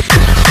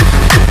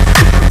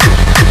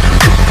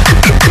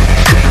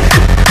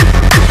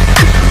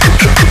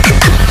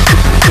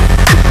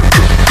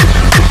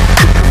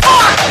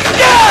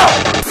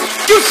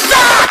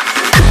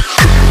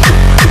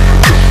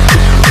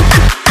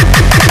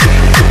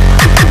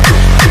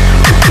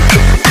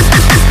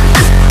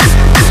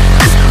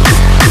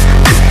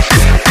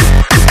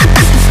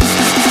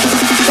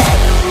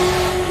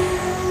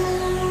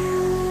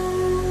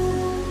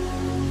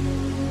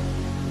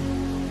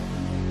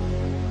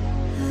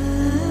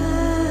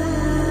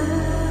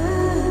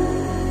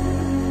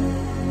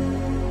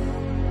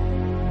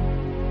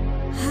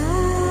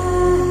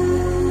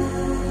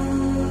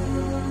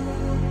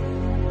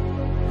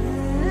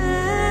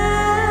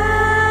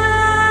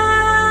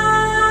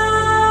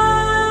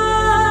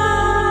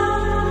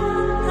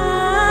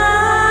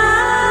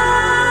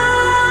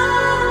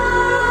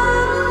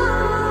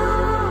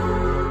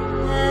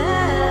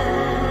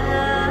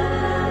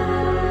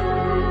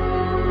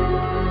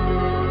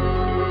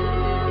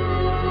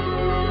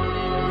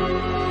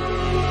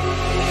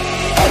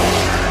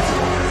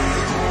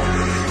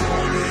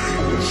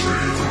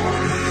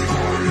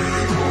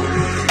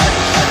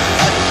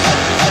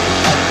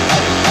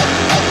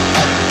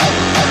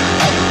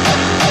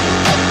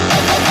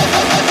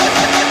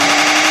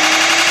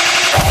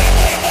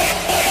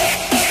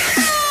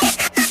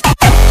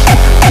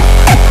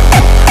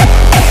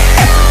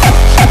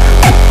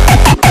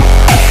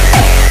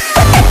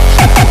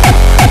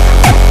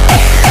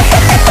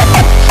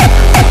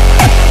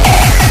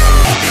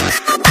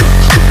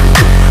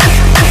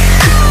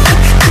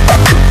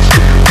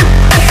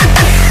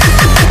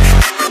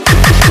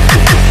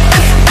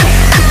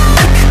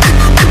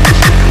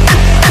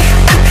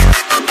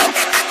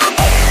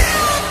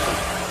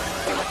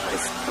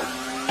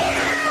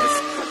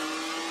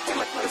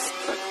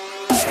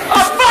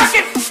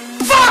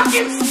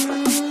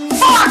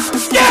 Fuck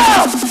you!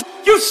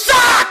 You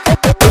suck!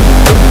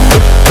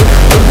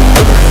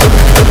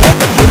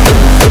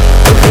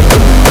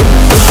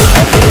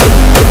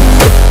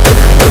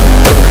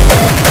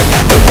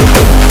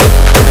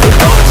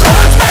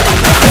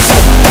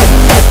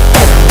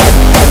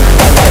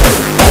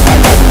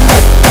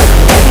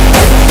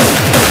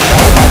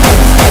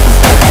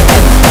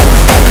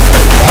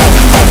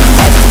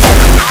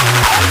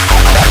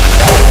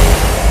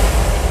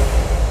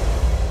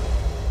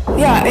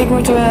 Ik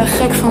word er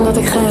gek van dat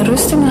ik geen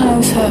rust in mijn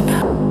huis heb.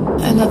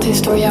 En dat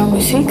is door jouw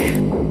muziek,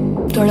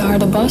 door de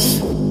harde bas.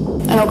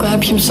 En ook al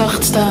heb je hem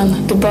zacht staan,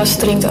 de bas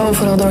dringt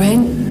overal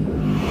doorheen.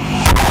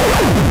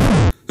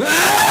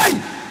 Hey!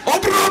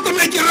 Oprotten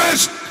met je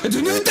rust! Het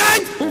is nu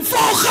tijd om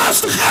vol gas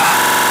te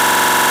gaan!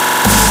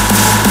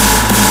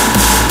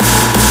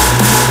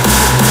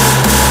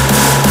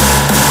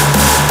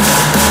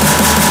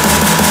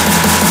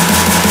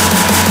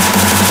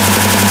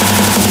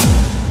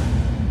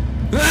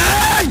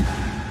 Hey!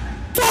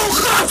 Vol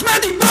gas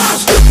met die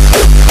bas! Vol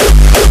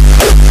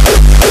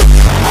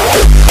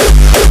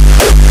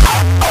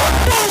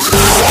gas!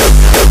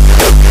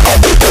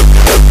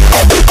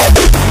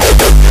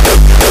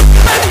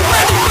 Met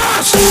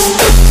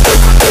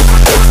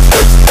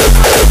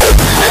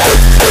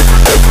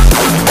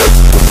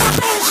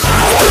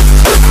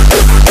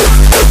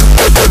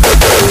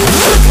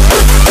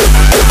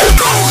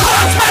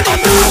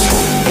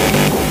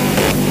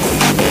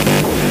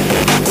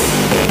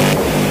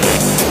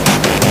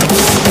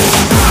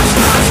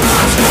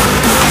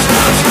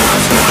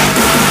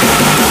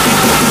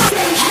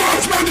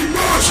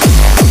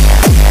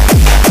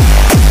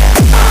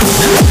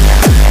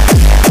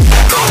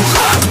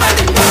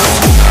die bas!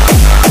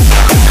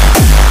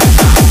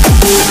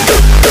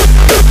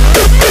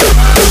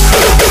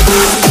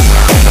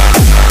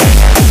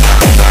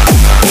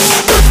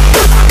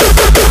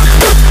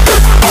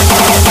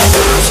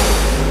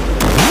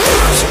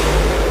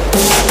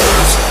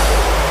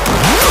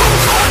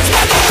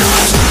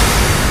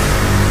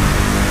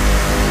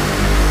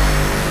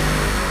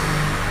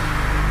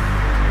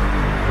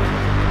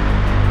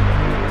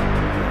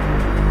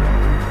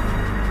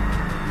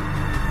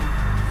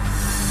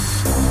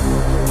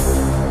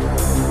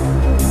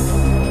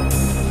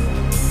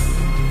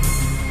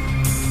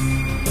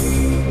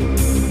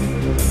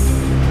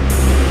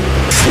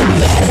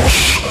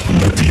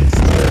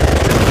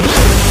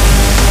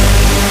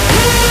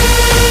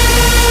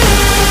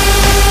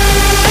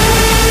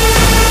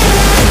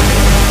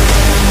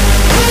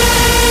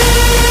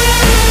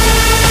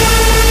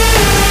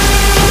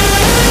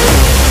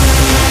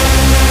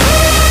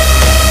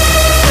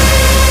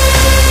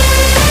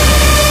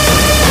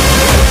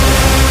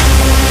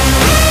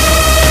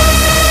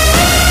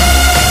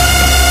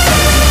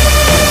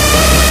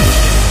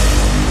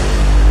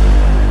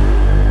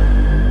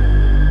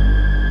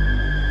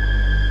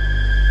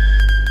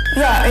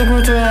 Ik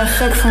word er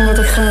gek van dat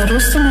ik geen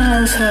rust in mijn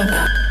huis heb.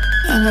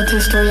 En dat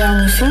is door jouw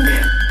muziek,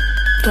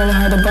 door de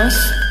harde bas.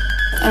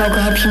 En ook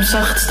al heb je hem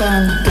zacht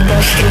staan, de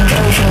bas dringt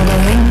overal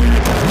doorheen.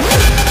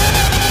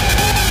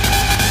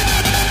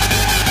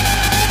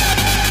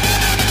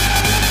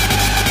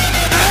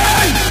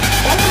 Hey!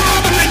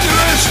 Oprotten met je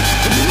rust!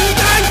 Het is nu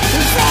tijd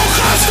om vol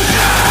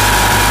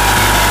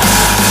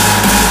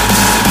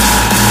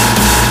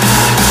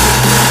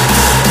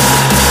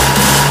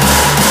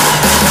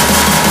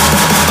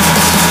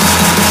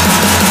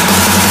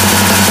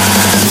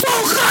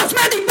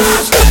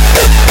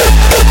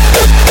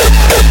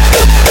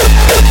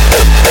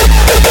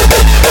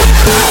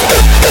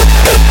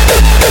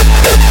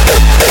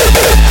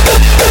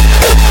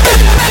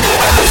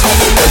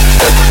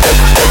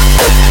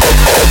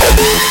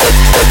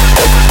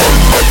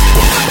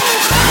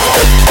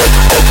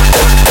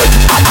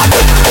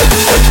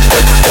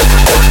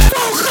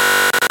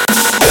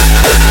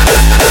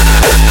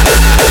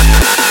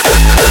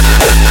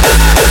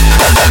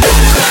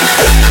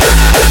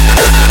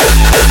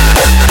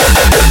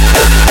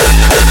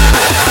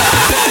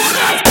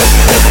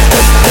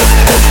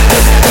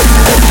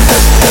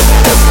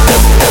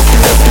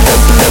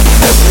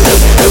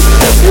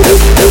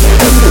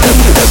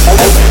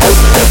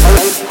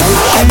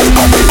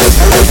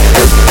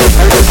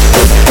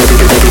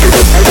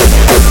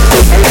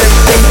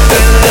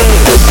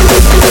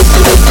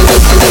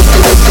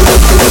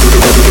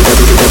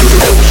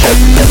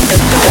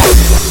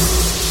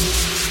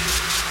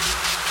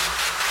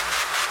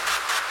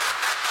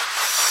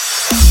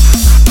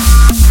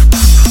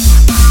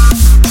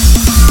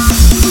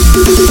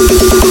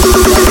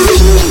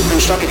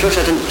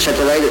terugzetten,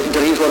 zetten wij er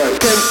 3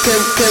 vooruit.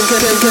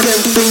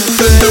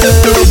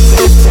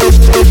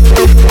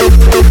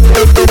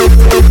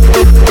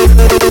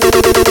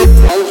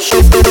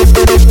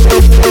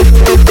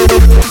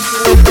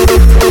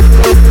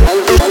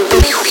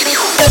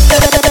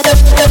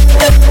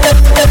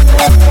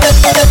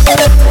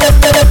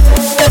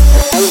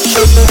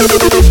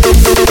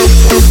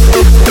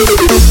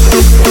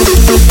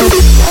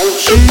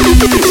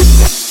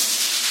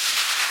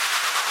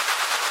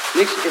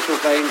 Niks is zo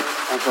fijn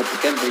als op de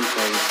camping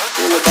zijn.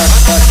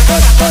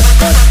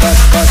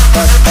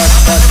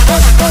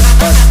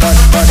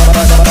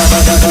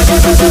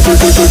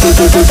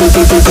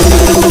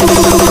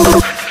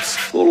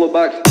 Volle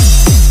bak.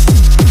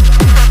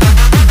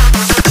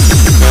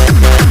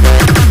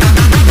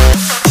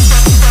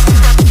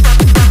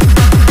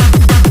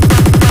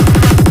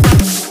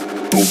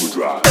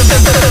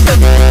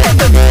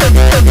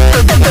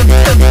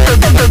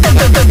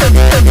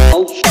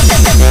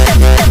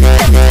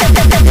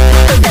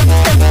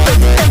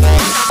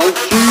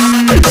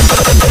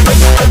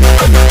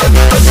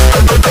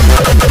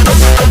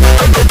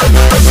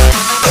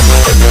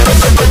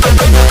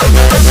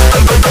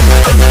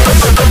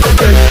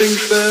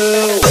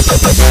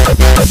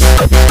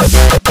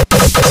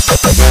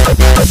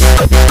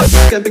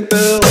 Camping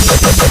bell.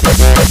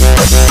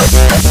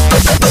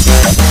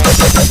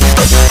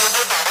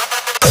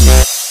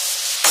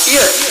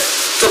 Hier,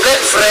 tablet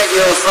vrij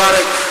joh,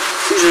 vader.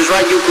 Hoe is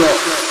zwaar joh.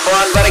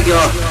 Gewoon werk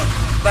joh.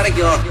 Werk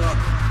joh.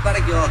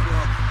 Werk joh.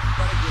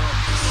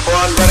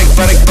 Gewoon werk.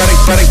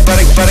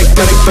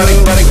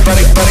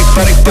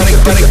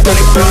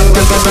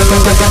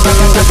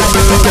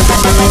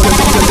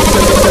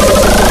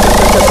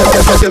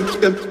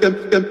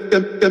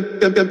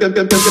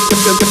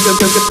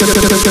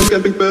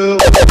 Camping bell.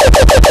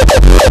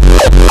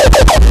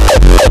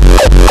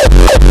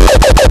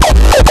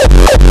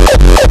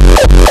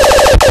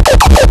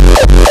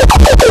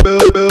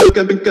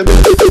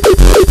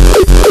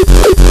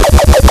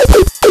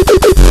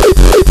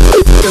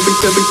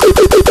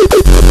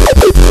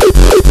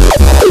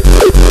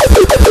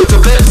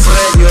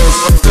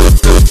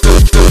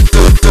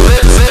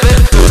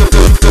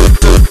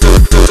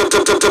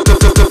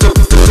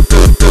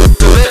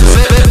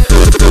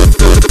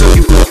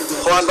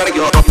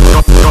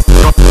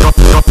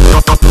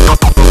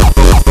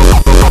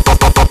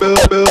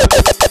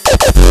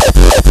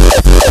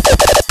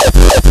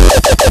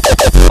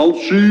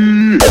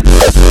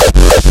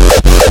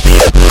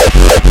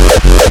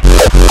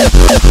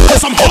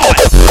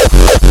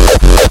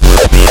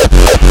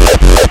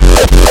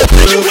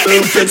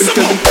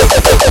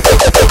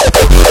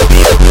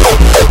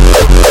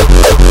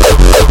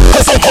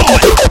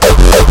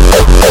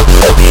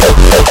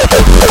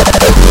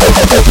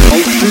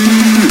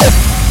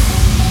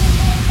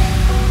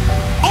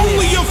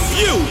 Only a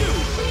few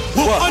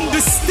will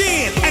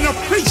understand and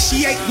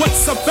appreciate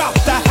what's about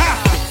to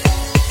happen.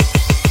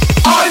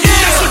 Oh yeah!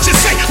 That's what you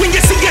say when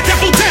you see your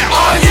devil down.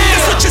 Oh yeah!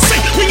 That's what you say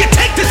when you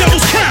take the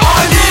devil's crown.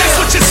 Oh yeah! That's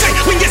what you say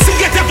when you see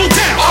your devil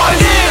down. Oh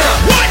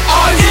yeah! What?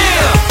 Oh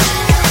yeah!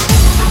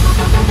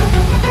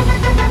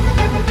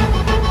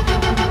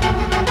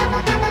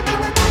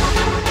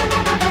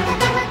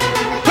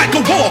 Like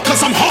a wall,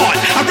 'cause I'm hard.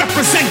 I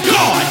represent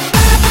God.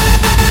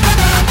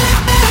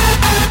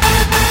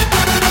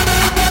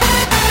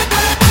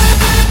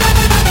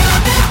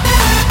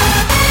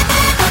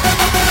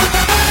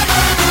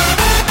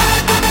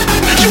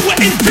 You were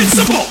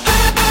invincible.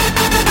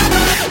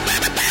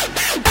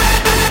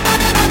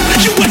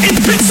 You were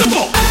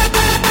invincible.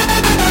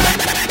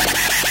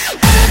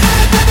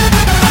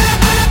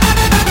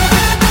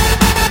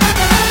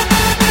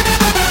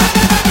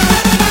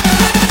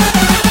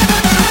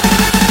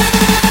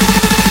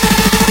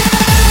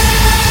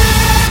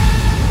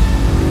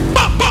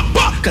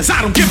 Cause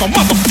I don't give a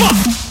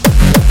motherfucker.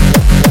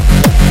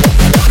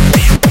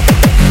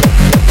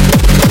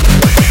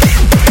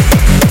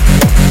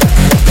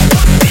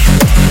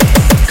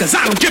 Cause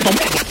I don't give a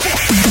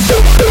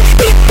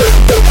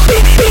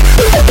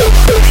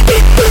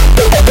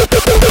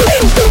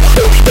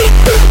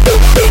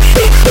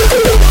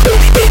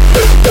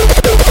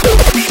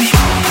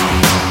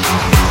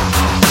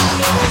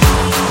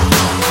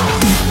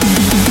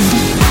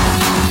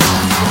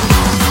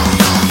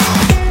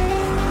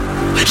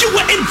You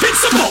were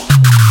invincible.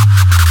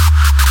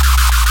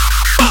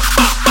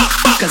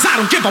 Cause I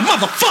don't give a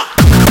motherfucker.